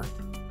anymore.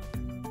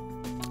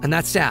 And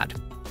that's sad.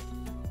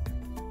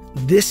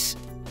 This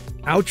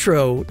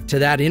outro to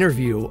that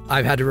interview,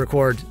 I've had to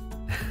record.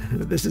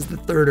 This is the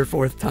 3rd or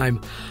 4th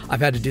time I've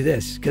had to do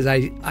this, because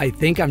I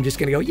think I'm just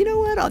going to go, you know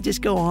what, I'll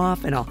just go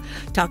off and I'll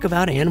talk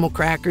about Animal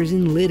Crackers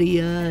and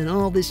Lydia and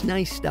all this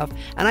nice stuff.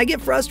 And I get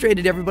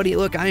frustrated, everybody.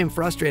 Look, I am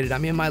frustrated.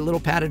 I'm in my little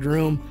padded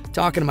room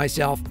talking to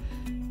myself.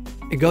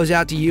 It goes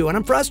out to you, and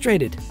I'm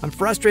frustrated. I'm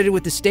frustrated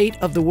with the state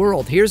of the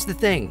world. Here's the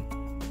thing.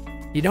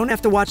 You don't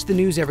have to watch the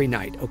news every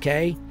night,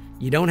 okay?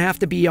 You don't have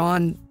to be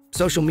on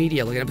social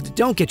media looking at it.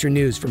 Don't get your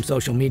news from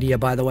social media,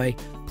 by the way.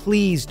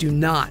 Please do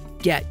not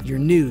get your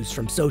news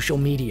from social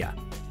media.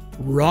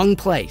 Wrong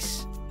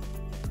place.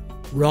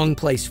 Wrong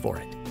place for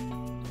it.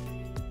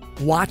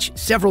 Watch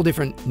several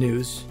different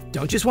news.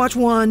 Don't just watch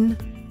one.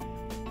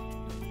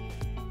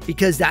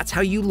 Because that's how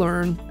you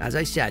learn, as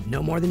I said,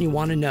 know more than you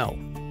want to know.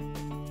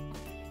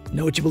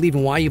 Know what you believe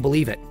and why you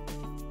believe it.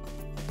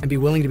 And be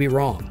willing to be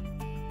wrong.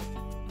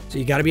 So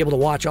you got to be able to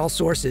watch all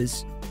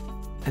sources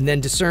and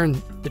then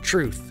discern the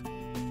truth.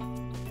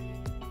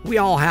 We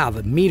all have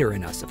a meter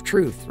in us of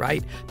truth,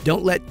 right?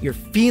 Don't let your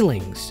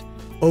feelings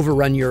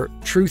overrun your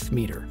truth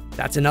meter.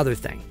 That's another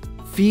thing.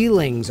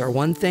 Feelings are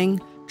one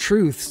thing,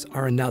 truths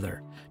are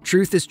another.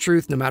 Truth is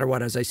truth no matter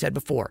what, as I said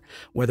before,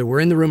 whether we're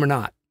in the room or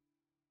not.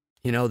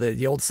 You know,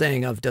 the old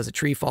saying of, does a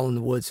tree fall in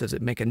the woods, does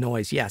it make a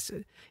noise? Yes,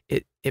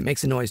 it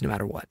makes a noise no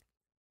matter what.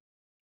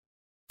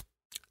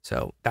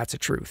 So that's a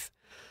truth.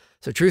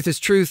 So truth is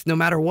truth no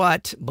matter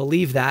what.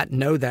 Believe that,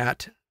 know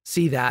that.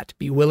 See that,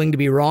 be willing to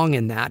be wrong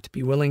in that,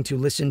 be willing to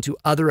listen to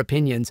other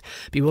opinions,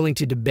 be willing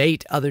to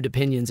debate other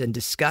opinions and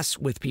discuss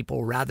with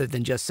people rather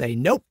than just say,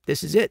 nope,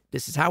 this is it.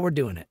 This is how we're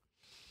doing it.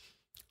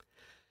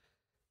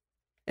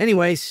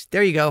 Anyways,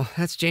 there you go.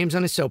 That's James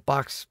on his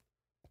soapbox.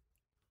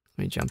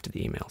 Let me jump to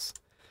the emails.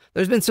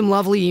 There's been some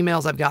lovely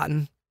emails I've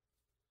gotten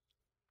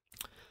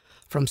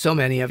from so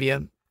many of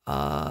you.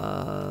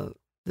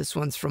 This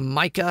one's from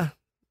Micah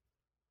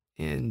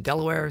in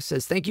Delaware. It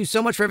says, thank you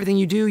so much for everything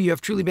you do. You have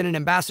truly been an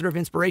ambassador of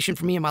inspiration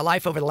for me in my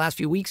life over the last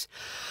few weeks.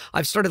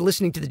 I've started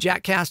listening to the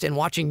JATcast and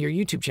watching your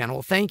YouTube channel.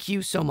 Well, thank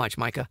you so much,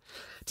 Micah.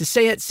 To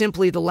say it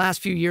simply, the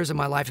last few years of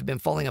my life have been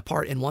falling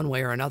apart in one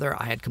way or another.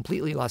 I had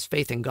completely lost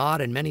faith in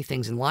God and many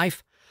things in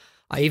life.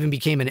 I even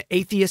became an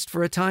atheist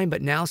for a time,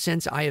 but now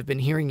since I have been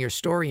hearing your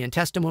story and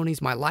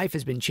testimonies, my life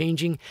has been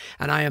changing,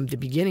 and I am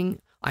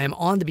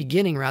on the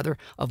beginning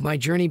of my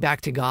journey back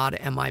to God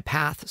and my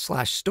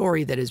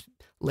path/story that is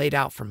laid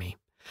out for me.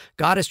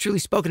 God has truly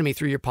spoken to me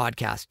through your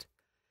podcast.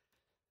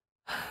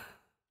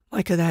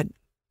 Micah,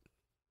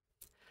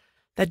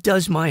 that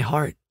does my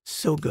heart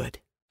so good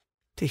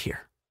to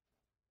hear.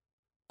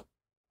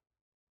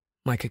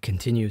 Micah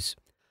continues,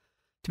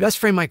 to best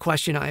frame my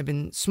question, I've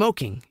been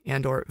smoking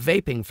and or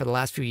vaping for the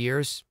last few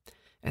years,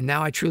 and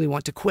now I truly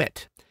want to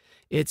quit.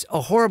 It's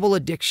a horrible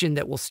addiction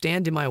that will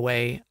stand in my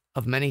way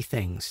of many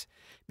things.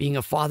 Being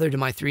a father to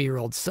my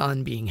 3-year-old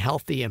son, being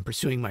healthy, and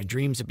pursuing my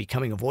dreams of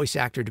becoming a voice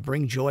actor to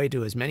bring joy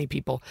to as many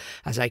people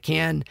as I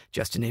can,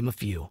 just to name a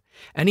few.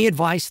 Any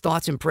advice,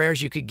 thoughts, and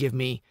prayers you could give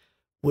me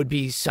would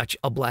be such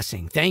a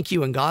blessing. Thank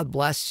you, and God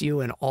bless you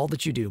and all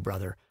that you do,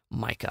 brother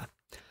Micah.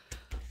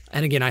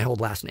 And again, I hold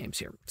last names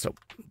here,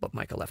 but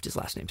Micah left his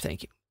last name.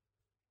 Thank you.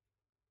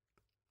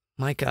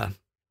 Micah,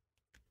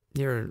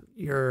 your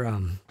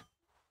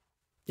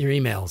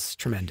email's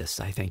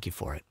tremendous. I thank you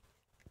for it.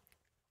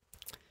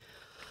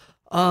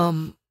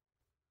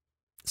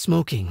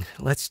 Smoking.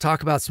 Let's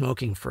talk about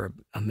smoking for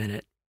a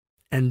minute.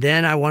 And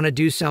then I want to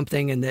do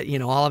something, and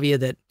that, all of you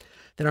that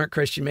aren't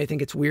Christian may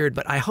think it's weird,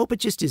 but I hope it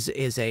just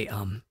is a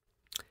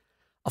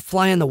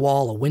fly on the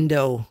wall, a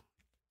window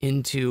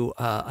into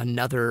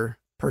another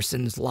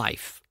person's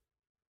life.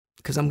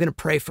 Because I'm going to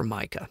pray for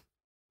Micah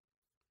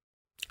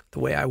the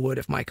way I would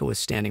if Micah was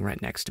standing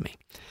right next to me.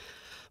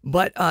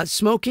 But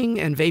smoking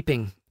and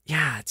vaping,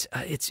 yeah,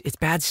 it's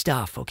bad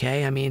stuff,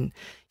 okay? I mean,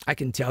 I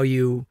can tell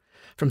you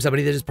from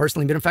somebody that has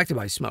personally been affected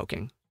by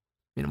smoking.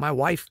 My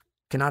wife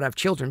cannot have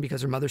children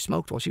because her mother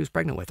smoked while she was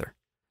pregnant with her.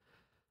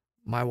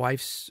 My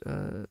wife's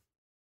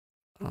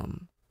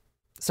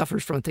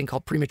suffers from a thing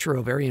called premature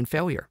ovarian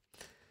failure.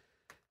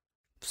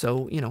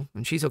 So,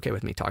 and she's okay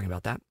with me talking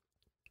about that.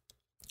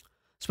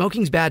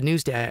 Smoking's bad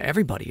news to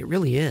everybody. It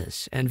really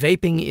is. And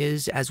vaping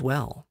is as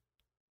well.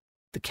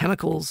 The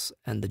chemicals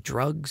and the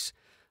drugs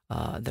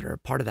that are a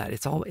part of that,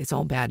 it's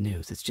all bad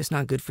news. It's just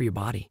not good for your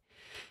body.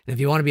 And if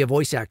you want to be a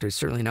voice actor, it's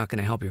certainly not going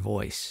to help your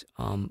voice.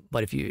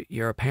 But if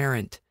you're a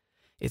parent,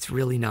 it's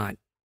really not.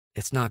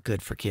 It's not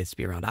good for kids to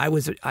be around. I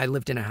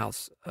lived in a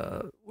house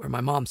where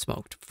my mom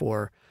smoked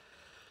for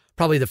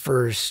probably the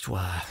first,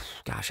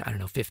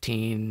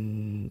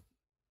 15,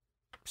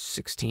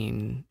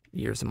 16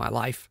 years of my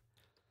life.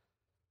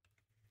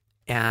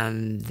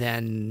 And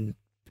then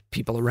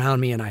people around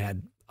me, and I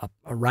had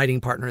a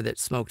writing partner that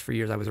smoked for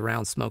years. I was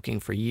around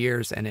smoking for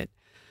years, and it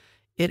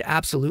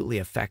absolutely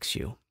affects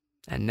you.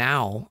 And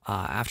now,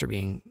 after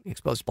being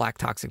exposed to black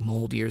toxic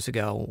mold years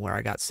ago, where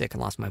I got sick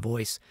and lost my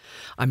voice,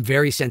 I'm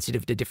very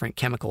sensitive to different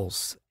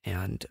chemicals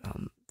and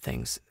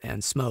things,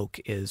 and smoke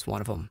is one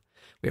of them.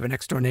 We have a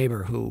next door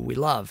neighbor who we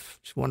love.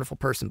 She's a wonderful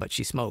person, but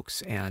she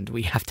smokes, and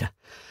we have to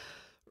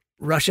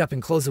rush up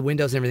and close the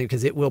windows and everything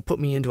because it will put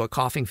me into a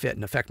coughing fit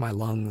and affect my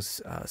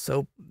lungs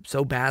so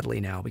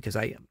badly now, because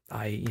I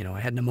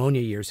had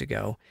pneumonia years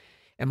ago,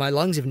 and my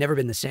lungs have never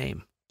been the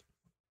same.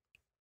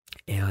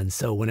 And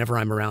so whenever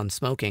I'm around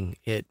smoking,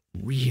 it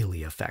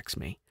really affects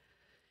me.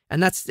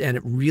 And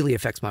it really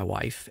affects my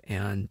wife,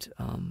 and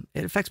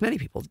it affects many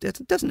people.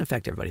 It doesn't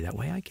affect everybody that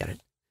way. I get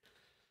it.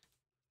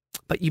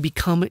 But you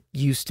become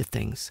used to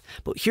things.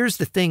 But here's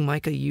the thing,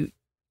 Micah, you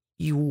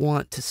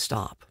want to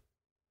stop.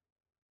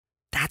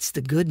 That's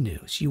the good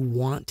news. You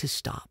want to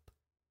stop.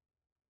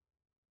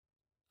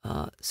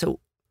 So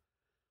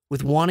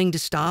with wanting to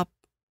stop,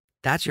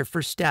 that's your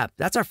first step.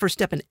 That's our first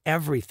step in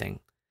everything.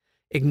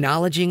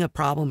 Acknowledging a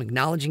problem,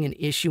 acknowledging an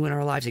issue in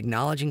our lives,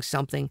 acknowledging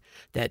something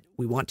that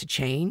we want to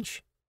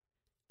change,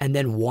 and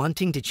then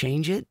wanting to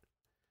change it.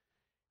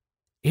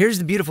 Here's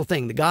the beautiful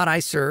thing. The God I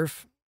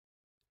serve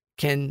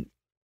can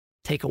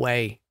take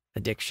away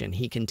addiction.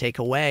 He can take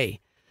away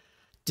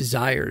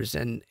desires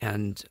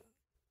and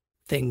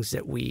things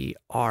that we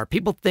are.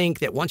 People think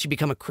that once you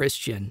become a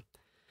Christian,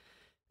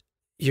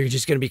 you're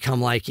just going to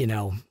become like,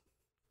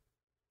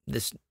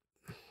 this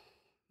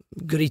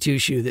goody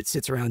two-shoe that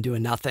sits around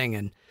doing nothing.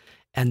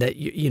 And that,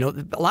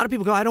 a lot of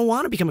people go, I don't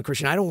want to become a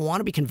Christian. I don't want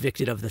to be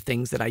convicted of the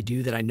things that I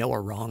do that I know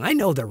are wrong. I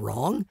know they're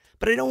wrong,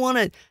 but I don't want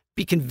to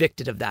be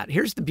convicted of that.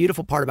 Here's the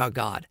beautiful part about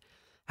God,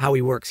 how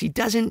he works. He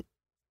doesn't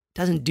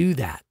do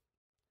that.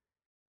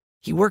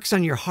 He works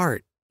on your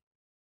heart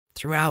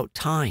throughout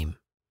time.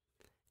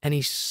 And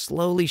he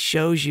slowly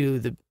shows you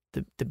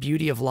the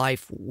beauty of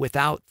life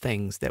without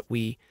things that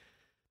we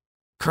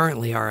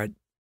currently are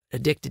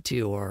addicted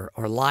to or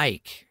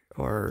like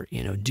or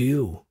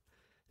do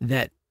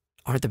that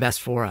aren't the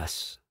best for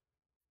us.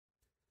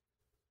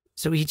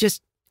 So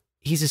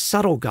he's a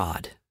subtle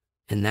God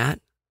in that.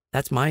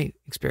 That's my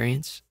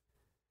experience.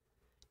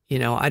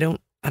 I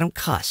don't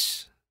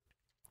cuss.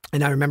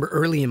 And I remember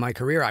early in my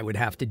career, I would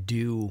have to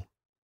do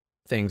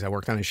things. I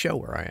worked on a show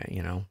where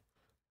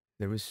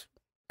there was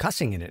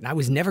cussing in it. And I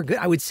was never good.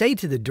 I would say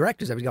to the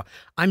directors, I would go,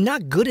 I'm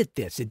not good at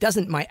this.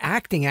 My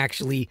acting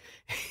actually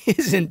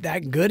isn't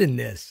that good in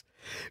this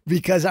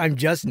because I'm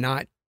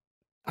not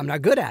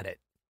good at it.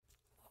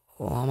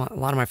 Well, a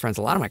lot of my friends,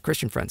 a lot of my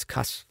Christian friends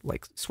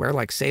swear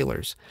like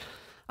sailors.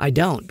 I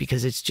don't,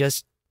 because it's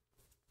just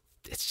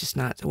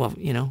not,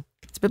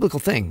 it's a biblical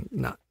thing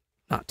not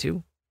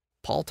to.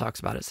 Paul talks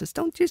about it, says,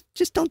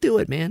 just don't do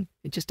it, man.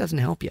 It just doesn't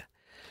help you.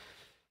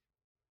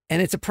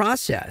 And it's a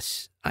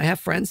process. I have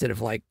friends that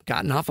have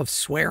gotten off of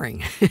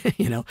swearing,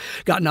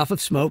 gotten off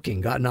of smoking,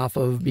 gotten off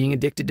of being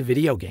addicted to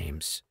video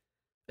games.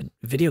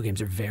 Video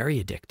games are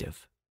very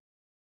addictive.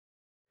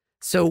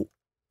 So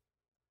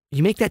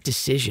you make that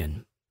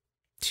decision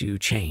to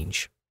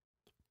change.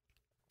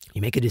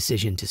 You make a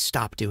decision to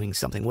stop doing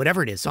something,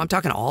 whatever it is. So I'm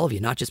talking to all of you,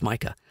 not just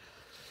Micah.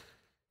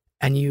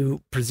 And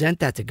you present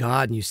that to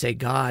God and you say,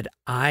 God,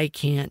 I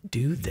can't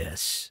do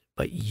this,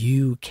 but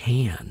you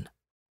can.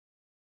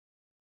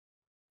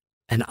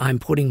 And I'm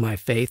putting my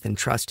faith and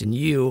trust in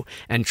you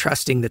and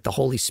trusting that the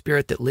Holy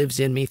Spirit that lives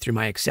in me through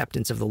my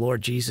acceptance of the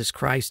Lord Jesus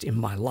Christ in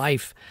my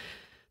life,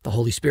 the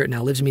Holy Spirit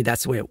now lives in me.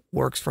 That's the way it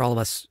works for all of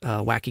us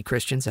wacky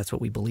Christians. That's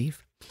what we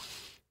believe.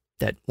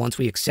 That once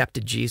we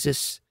accepted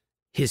Jesus,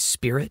 his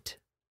Spirit,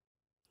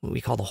 what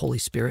we call the Holy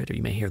Spirit, or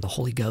you may hear the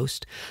Holy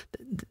Ghost,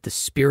 the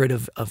Spirit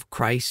of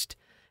Christ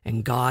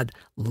and God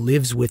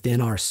lives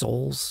within our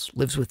souls,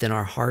 lives within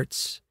our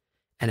hearts,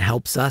 and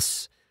helps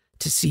us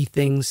to see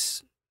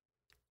things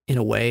in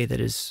a way that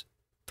is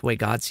the way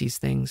God sees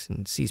things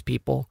and sees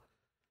people.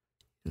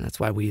 And that's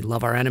why we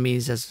love our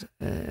enemies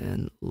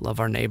and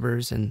love our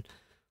neighbors and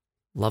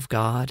love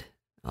God.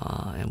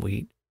 And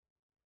we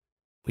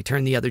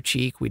turn the other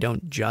cheek. We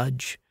don't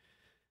judge.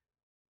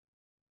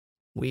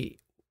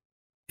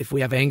 If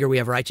we have anger, we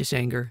have righteous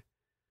anger,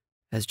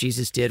 as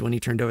Jesus did when he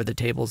turned over the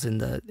tables in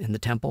the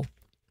temple.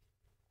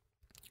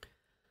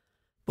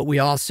 But we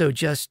also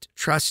just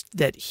trust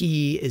that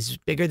he is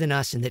bigger than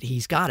us and that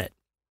he's got it.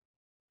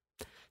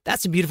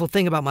 That's the beautiful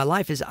thing about my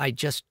life, is I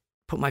just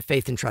put my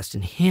faith and trust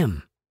in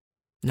him,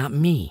 not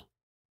me.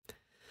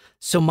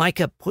 So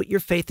Micah, put your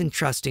faith and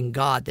trust in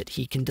God that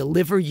he can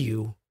deliver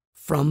you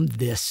from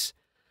this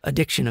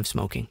addiction of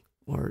smoking,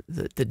 or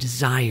the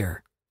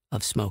desire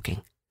of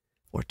smoking,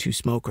 or to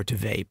smoke or to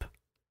vape.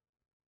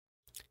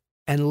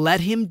 And let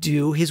him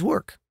do his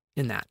work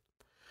in that.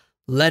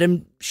 Let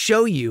him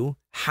show you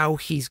how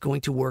he's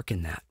going to work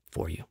in that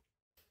for you.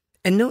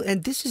 And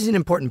this is an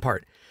important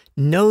part.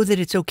 Know that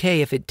it's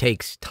okay if it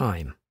takes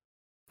time.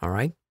 All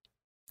right?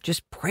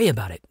 Just pray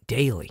about it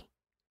daily.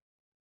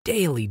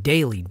 Daily,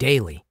 daily,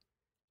 daily.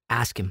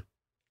 Ask him.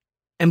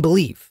 And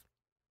believe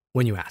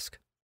when you ask.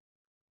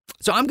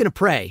 So I'm going to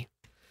pray.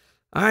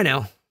 I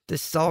know,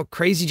 this is all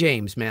crazy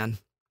James, man.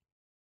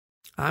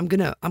 I'm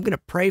gonna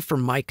pray for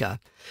Micah.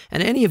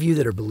 And any of you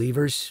that are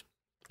believers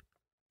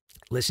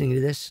listening to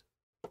this,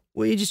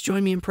 will you just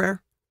join me in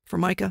prayer for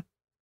Micah,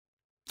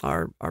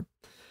 our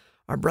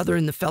brother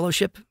in the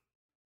fellowship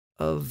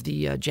of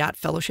the JAT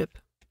fellowship?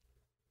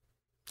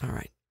 All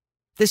right.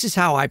 This is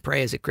how I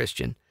pray as a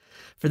Christian.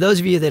 For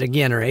those of you that,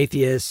 again, are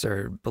atheists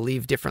or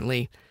believe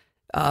differently,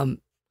 I'm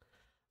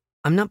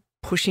not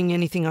pushing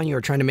anything on you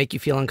or trying to make you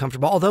feel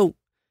uncomfortable, although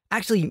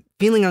actually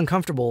feeling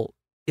uncomfortable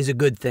is a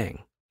good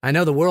thing. I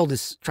know the world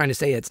is trying to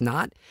say it's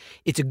not.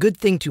 It's a good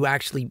thing to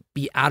actually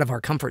be out of our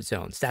comfort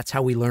zones. That's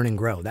how we learn and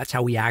grow. That's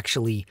how we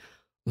actually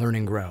learn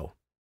and grow.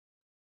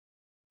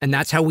 And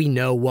that's how we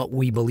know what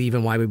we believe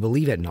and why we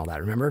believe it and all that.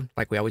 Remember,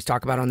 like we always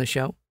talk about on the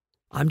show?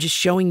 I'm just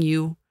showing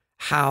you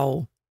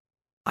how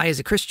I, as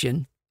a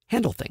Christian,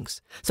 handle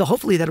things. So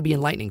hopefully that'll be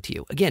enlightening to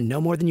you. Again,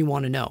 no more than you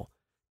want to know.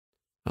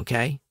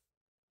 Okay?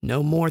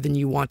 No more than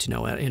you want to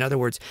know. In other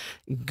words,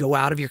 go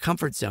out of your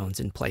comfort zones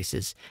in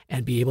places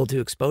and be able to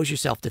expose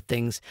yourself to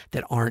things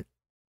that aren't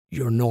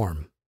your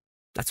norm.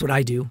 That's what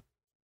I do.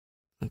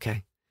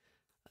 Okay?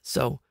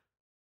 So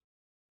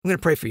I'm going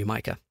to pray for you,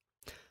 Micah.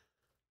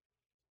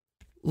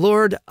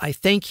 Lord, I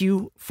thank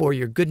you for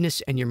your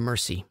goodness and your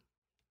mercy.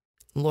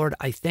 Lord,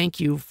 I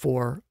thank you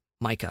for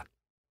Micah.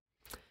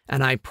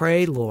 And I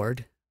pray,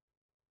 Lord,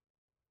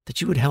 that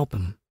you would help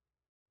him.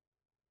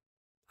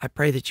 I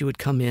pray that you would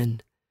come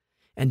in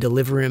and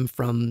deliver him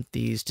from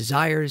these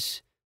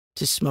desires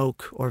to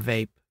smoke or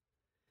vape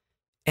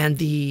and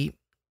the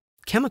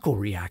chemical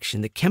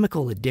reaction, the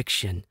chemical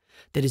addiction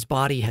that his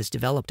body has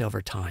developed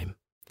over time,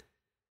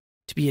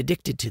 to be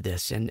addicted to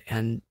this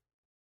and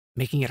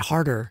making it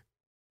harder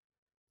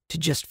to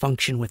just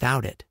function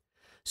without it.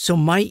 So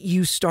might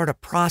you start a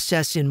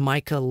process in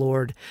Micah,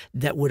 Lord,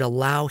 that would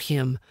allow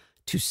him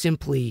to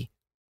simply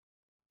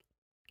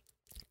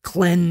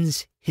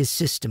cleanse his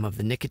system of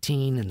the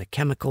nicotine and the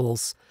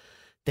chemicals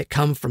that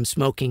come from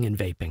smoking and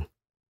vaping,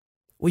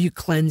 Will you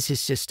cleanse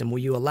his system? Will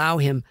you allow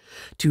him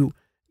to,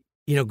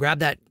 grab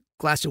that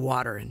glass of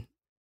water and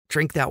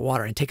drink that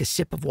water and take a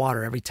sip of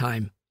water every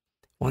time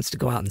he wants to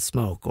go out and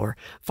smoke, or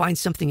find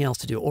something else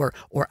to do, or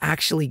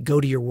actually go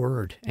to your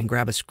word and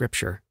grab a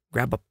scripture,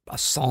 grab a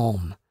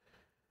psalm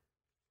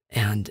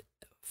and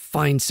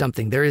find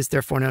something. There is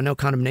therefore now no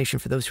condemnation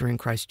for those who are in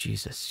Christ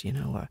Jesus,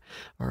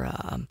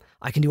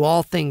 I can do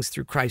all things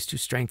through Christ who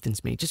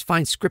strengthens me. Just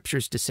find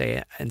scriptures to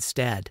say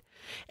instead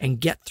and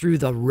get through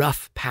the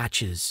rough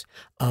patches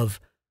of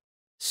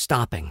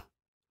stopping.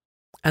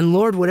 And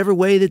Lord, whatever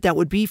way that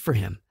would be for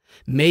him,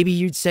 maybe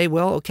you'd say,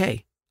 well,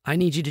 okay, I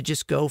need you to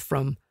just go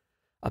from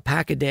a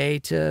pack a day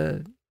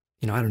to,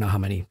 I don't know how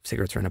many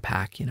cigarettes are in a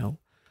pack,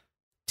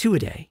 2 a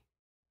day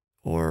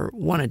or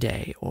 1 a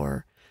day,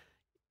 or,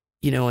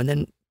 and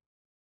then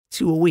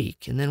 2 a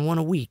week, and then 1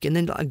 a week, and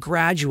then a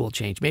gradual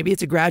change. Maybe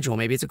it's a gradual,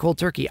 maybe it's a cold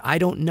turkey. I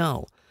don't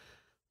know.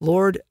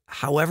 Lord,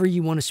 however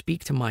you want to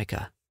speak to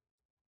Micah,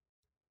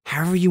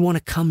 however you want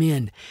to come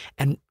in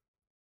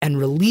and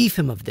relieve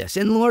him of this.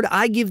 And Lord,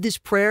 I give this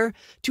prayer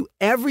to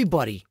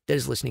everybody that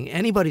is listening,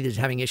 anybody that's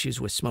having issues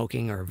with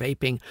smoking or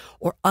vaping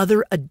or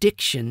other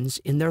addictions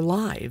in their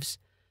lives,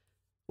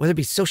 whether it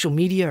be social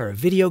media or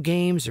video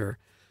games or,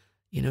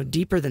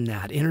 deeper than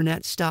that,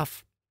 internet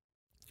stuff.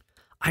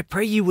 I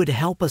pray you would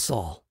help us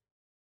all.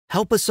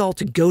 Help us all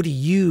to go to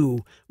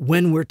you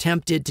when we're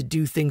tempted to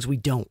do things we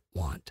don't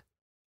want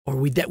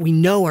or that we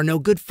know are no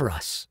good for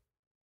us.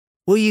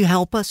 Will you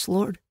help us,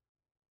 Lord?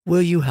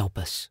 Will you help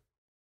us?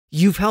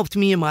 You've helped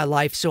me in my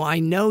life, so I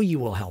know you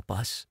will help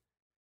us.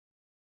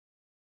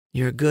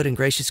 You're a good and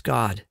gracious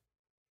God.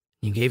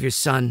 You gave your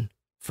Son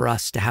for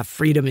us to have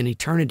freedom in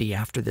eternity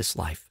after this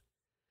life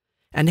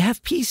and to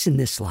have peace in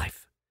this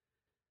life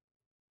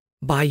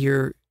by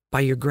your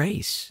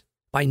grace,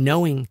 by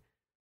knowing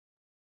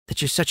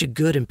that you're such a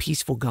good and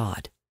peaceful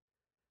God.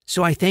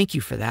 So I thank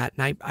you for that,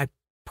 and I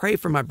pray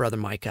for my brother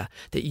Micah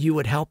that you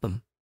would help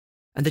him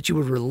and that you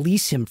would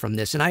release him from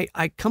this. And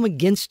I come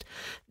against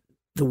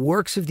the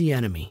works of the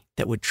enemy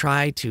that would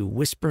try to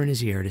whisper in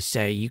his ear to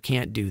say, you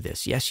can't do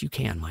this. Yes, you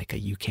can, Micah,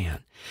 you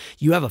can.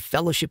 You have a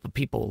fellowship of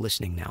people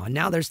listening now, and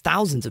now there's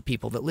thousands of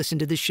people that listen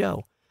to this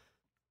show.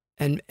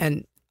 And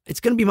it's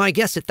going to be my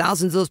guess that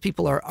thousands of those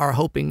people are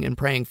hoping and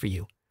praying for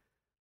you.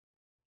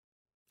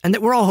 And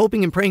that we're all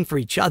hoping and praying for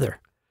each other,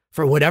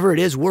 for whatever it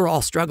is we're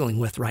all struggling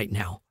with right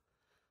now.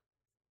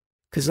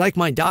 Because like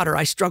my daughter,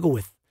 I struggle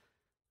with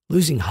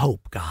losing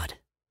hope, God.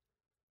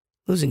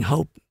 Losing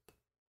hope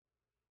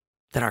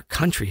that our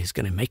country is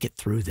going to make it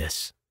through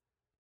this.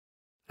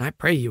 And I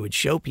pray you would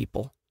show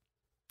people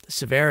the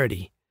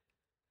severity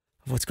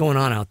of what's going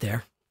on out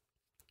there.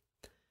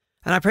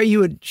 And I pray you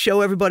would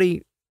show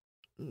everybody,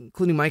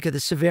 including Micah, the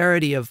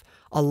severity of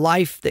a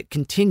life that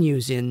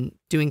continues in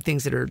doing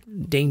things that are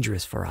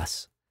dangerous for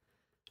us.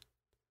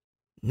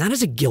 Not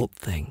as a guilt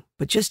thing,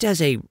 but just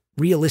as a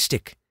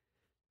realistic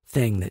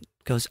thing that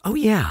goes, oh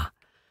yeah,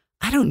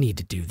 I don't need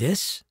to do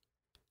this.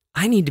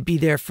 I need to be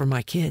there for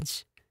my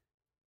kids.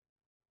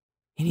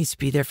 He needs to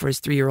be there for his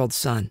 3-year-old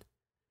son.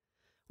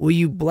 Will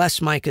you bless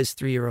Micah's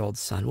 3-year-old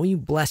son? Will you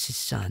bless his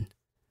son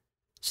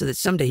so that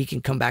someday he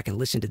can come back and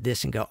listen to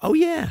this and go, oh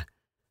yeah,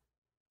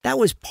 that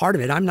was part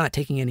of it. I'm not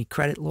taking any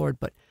credit, Lord,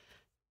 but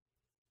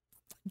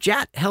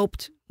JAT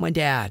helped my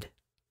dad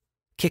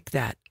kick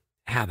that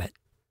habit.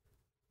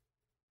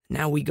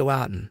 Now we go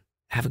out and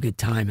have a good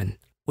time and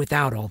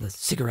without all the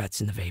cigarettes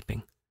and the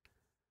vaping.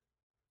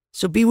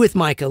 So be with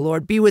Micah,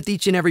 Lord. Be with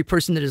each and every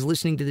person that is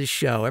listening to this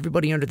show.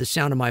 Everybody under the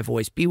sound of my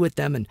voice. Be with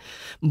them and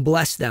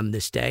bless them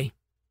this day.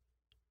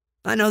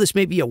 I know this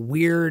may be a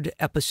weird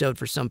episode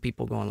for some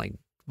people going like,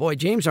 boy,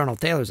 James Arnold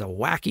Taylor's a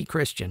wacky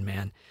Christian,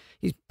 man.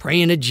 He's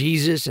praying to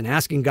Jesus and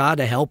asking God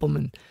to help him.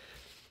 And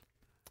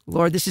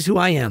Lord, this is who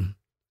I am.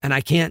 And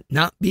I can't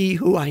not be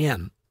who I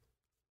am.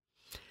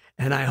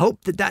 And I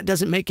hope that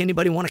doesn't make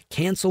anybody want to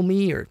cancel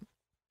me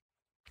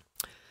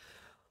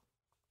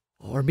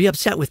or be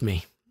upset with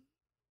me.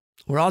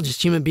 We're all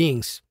just human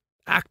beings.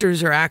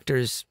 Actors are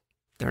actors.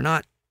 They're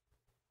not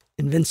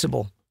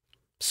invincible.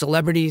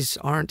 Celebrities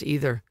aren't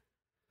either.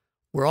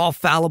 We're all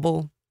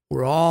fallible.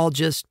 We're all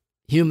just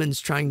humans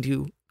trying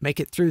to make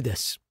it through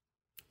this.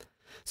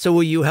 So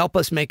will you help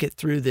us make it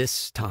through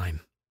this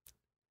time?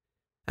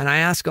 And I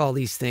ask all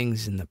these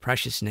things in the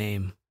precious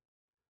name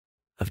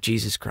of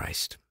Jesus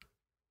Christ.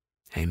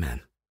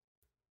 Amen.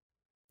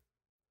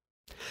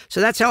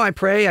 So that's how I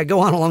pray. I go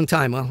on a long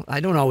time. Well, I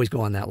don't always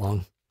go on that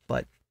long,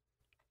 but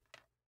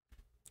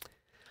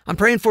I'm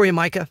praying for you,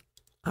 Micah.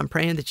 I'm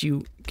praying that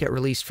you get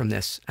released from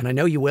this, and I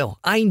know you will.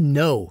 I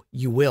know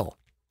you will,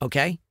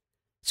 okay?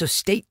 So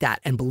state that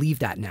and believe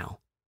that now.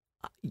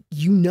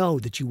 You know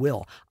that you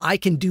will. I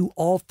can do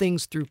all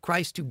things through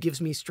Christ who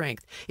gives me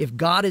strength. If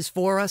God is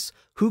for us,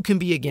 who can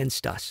be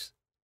against us?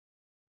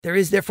 There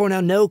is therefore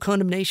now no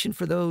condemnation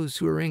for those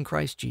who are in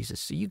Christ Jesus.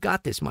 So you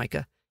got this,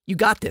 Micah. You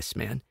got this,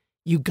 man.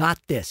 You got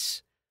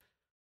this.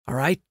 All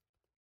right?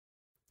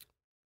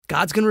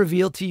 God's going to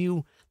reveal to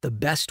you the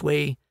best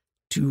way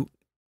to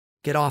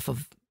get off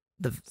of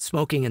the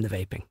smoking and the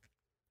vaping.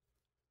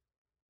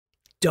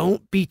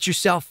 don't beat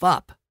yourself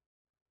up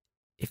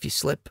if you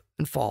slip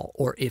and fall,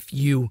 or if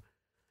you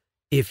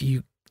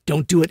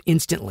don't do it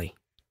instantly.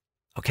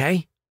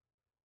 Okay?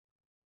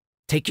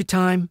 Take your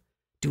time,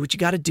 do what you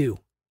got to do,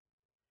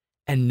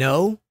 and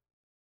know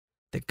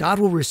that God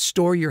will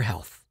restore your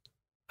health.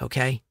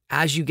 Okay?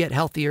 As you get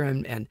healthier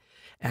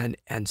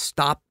and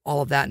stop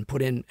all of that and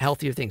put in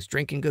healthier things,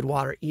 drinking good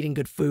water, eating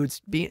good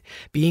foods,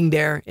 being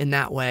there in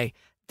that way,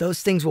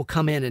 those things will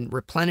come in and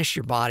replenish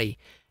your body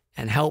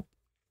and help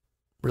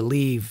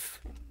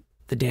relieve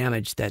the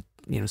damage that,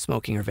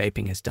 smoking or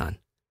vaping has done.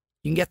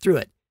 You can get through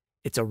it.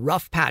 It's a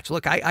rough patch.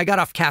 Look, I got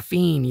off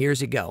caffeine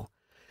years ago.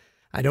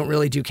 I don't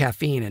really do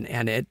caffeine,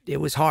 and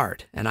it was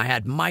hard. And I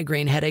had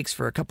migraine headaches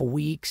for a couple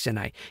weeks,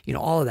 and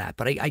all of that.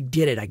 But I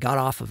did it. I got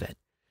off of it.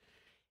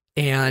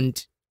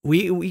 And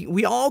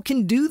we all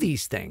can do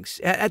these things.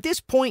 At this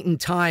point in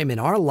time in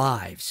our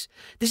lives,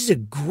 this is a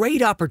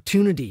great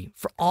opportunity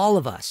for all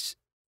of us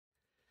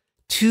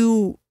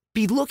to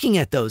be looking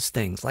at those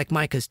things like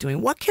Micah's doing.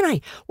 What can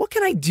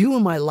I do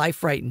in my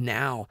life right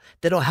now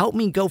that'll help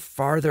me go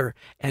farther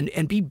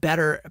and be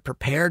better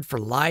prepared for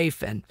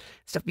life and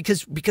stuff?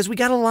 Because we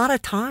got a lot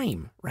of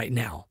time right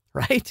now,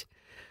 right?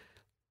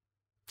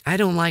 I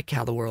don't like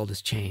how the world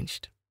has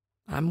changed.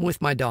 I'm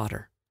with my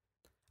daughter.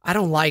 I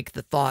don't like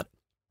the thought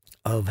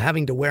of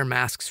having to wear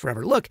masks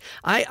forever. Look,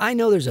 I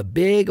know there's a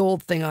big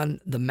old thing on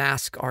the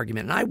mask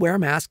argument, and I wear a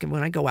mask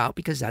when I go out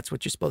because that's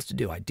what you're supposed to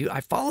do. I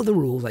follow the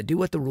rules. I do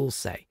what the rules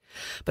say.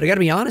 But I got to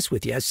be honest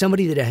with you, as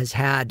somebody that has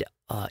had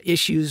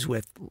issues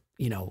with,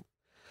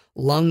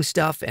 lung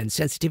stuff and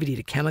sensitivity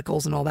to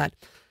chemicals and all that,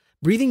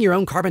 breathing your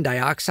own carbon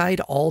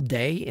dioxide all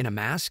day in a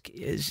mask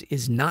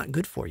is not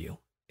good for you.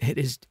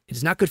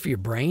 It's not good for your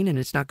brain, and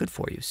it's not good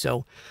for you.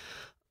 So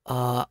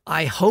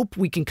I hope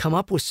we can come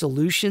up with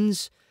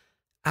solutions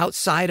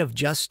outside of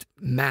just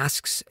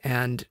masks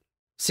and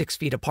 6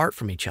 feet apart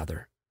from each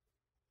other.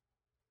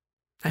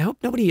 I hope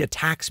nobody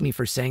attacks me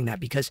for saying that,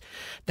 because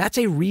that's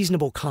a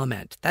reasonable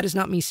comment. That is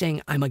not me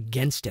saying I'm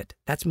against it.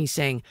 That's me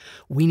saying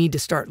we need to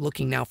start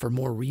looking now for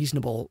more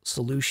reasonable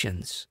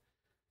solutions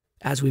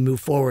as we move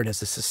forward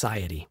as a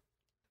society.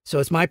 So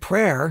it's my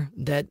prayer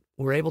that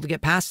we're able to get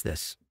past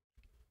this.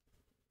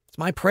 It's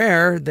my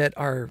prayer that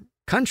our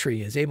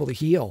country is able to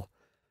heal.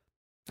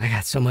 I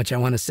got so much I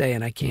want to say,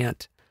 and I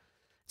can't.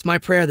 It's my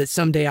prayer that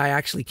someday I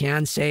actually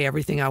can say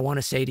everything I want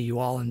to say to you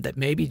all, and that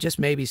maybe, just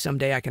maybe,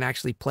 someday I can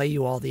actually play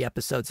you all the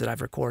episodes that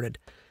I've recorded.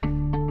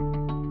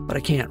 But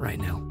I can't right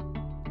now.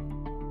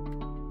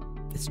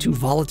 It's too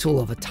volatile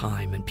of a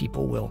time, and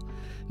people will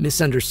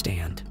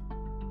misunderstand.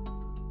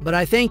 But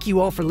I thank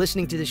you all for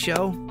listening to the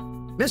show.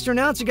 Mr.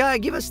 Announcer Guy,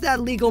 give us that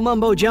legal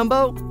mumbo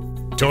jumbo.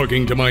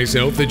 Talking to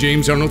Myself, the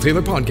James Arnold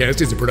Taylor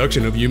podcast is a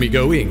production of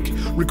Yumigo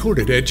Inc.,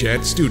 recorded at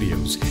JAT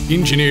Studios.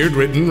 Engineered,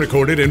 written,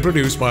 recorded, and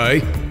produced by,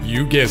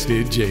 you guessed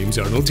it, James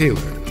Arnold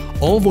Taylor.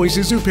 All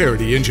voices are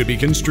parody and should be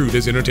construed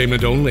as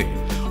entertainment only.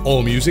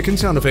 All music and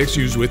sound effects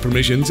used with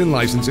permissions and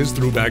licenses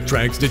through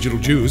Backtracks, Digital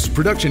Juice,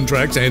 Production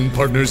Tracks, and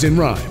Partners in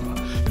Rhyme.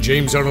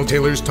 James Arnold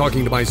Taylor's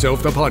Talking to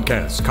Myself, the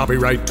podcast.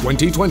 Copyright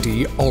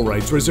 2020, all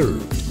rights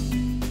reserved.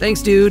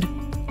 Thanks, dude.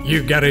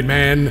 You got it,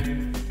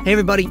 man. Hey,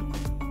 everybody.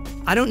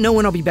 I don't know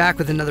when I'll be back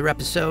with another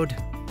episode.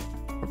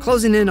 We're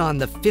closing in on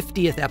the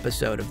 50th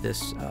episode of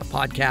this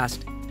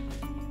podcast.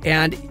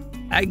 And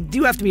I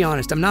do have to be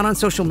honest, I'm not on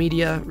social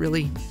media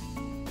really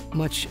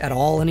much at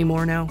all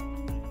anymore now.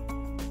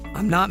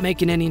 I'm not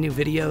making any new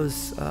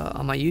videos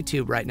on my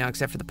YouTube right now,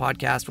 except for the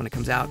podcast when it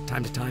comes out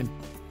time to time.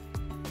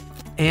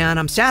 And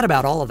I'm sad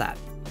about all of that.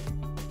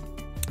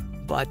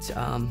 But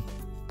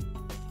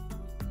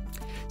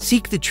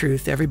seek the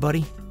truth,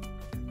 everybody.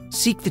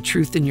 Seek the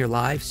truth in your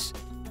lives.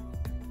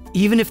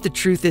 Even if the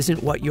truth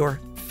isn't what you're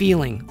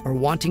feeling or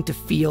wanting to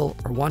feel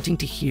or wanting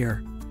to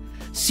hear,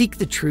 seek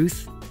the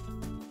truth.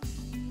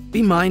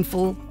 Be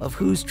mindful of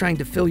who's trying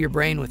to fill your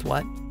brain with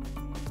what.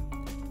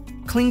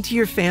 Cling to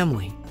your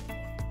family.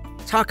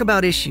 Talk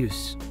about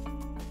issues.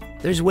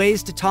 There's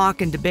ways to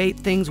talk and debate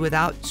things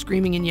without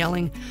screaming and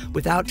yelling,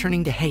 without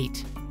turning to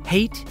hate.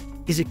 Hate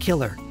is a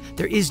killer.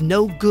 There is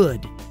no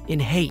good in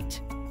hate.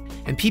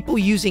 And people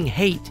using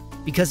hate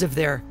because of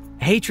their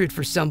hatred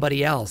for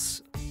somebody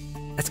else,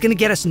 that's going to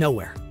get us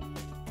nowhere.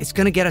 It's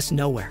going to get us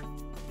nowhere.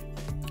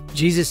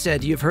 Jesus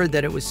said, you've heard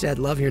that it was said,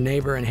 love your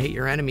neighbor and hate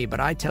your enemy. But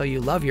I tell you,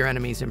 love your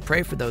enemies and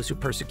pray for those who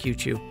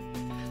persecute you,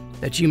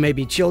 that you may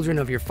be children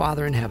of your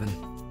Father in heaven.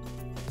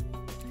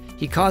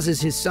 He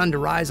causes his sun to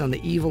rise on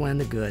the evil and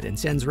the good, and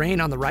sends rain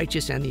on the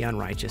righteous and the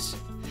unrighteous.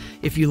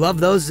 If you love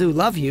those who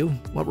love you,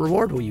 what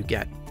reward will you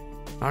get?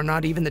 Are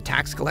not even the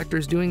tax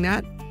collectors doing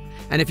that?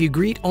 And if you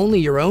greet only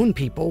your own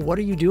people, what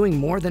are you doing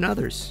more than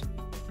others?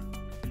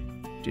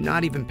 Do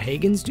not even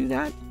pagans do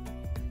that?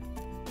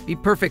 Be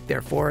perfect,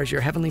 therefore, as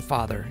your heavenly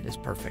Father is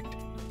perfect.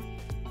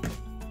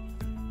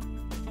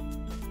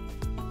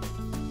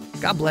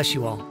 God bless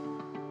you all.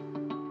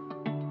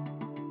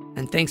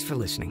 And thanks for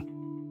listening.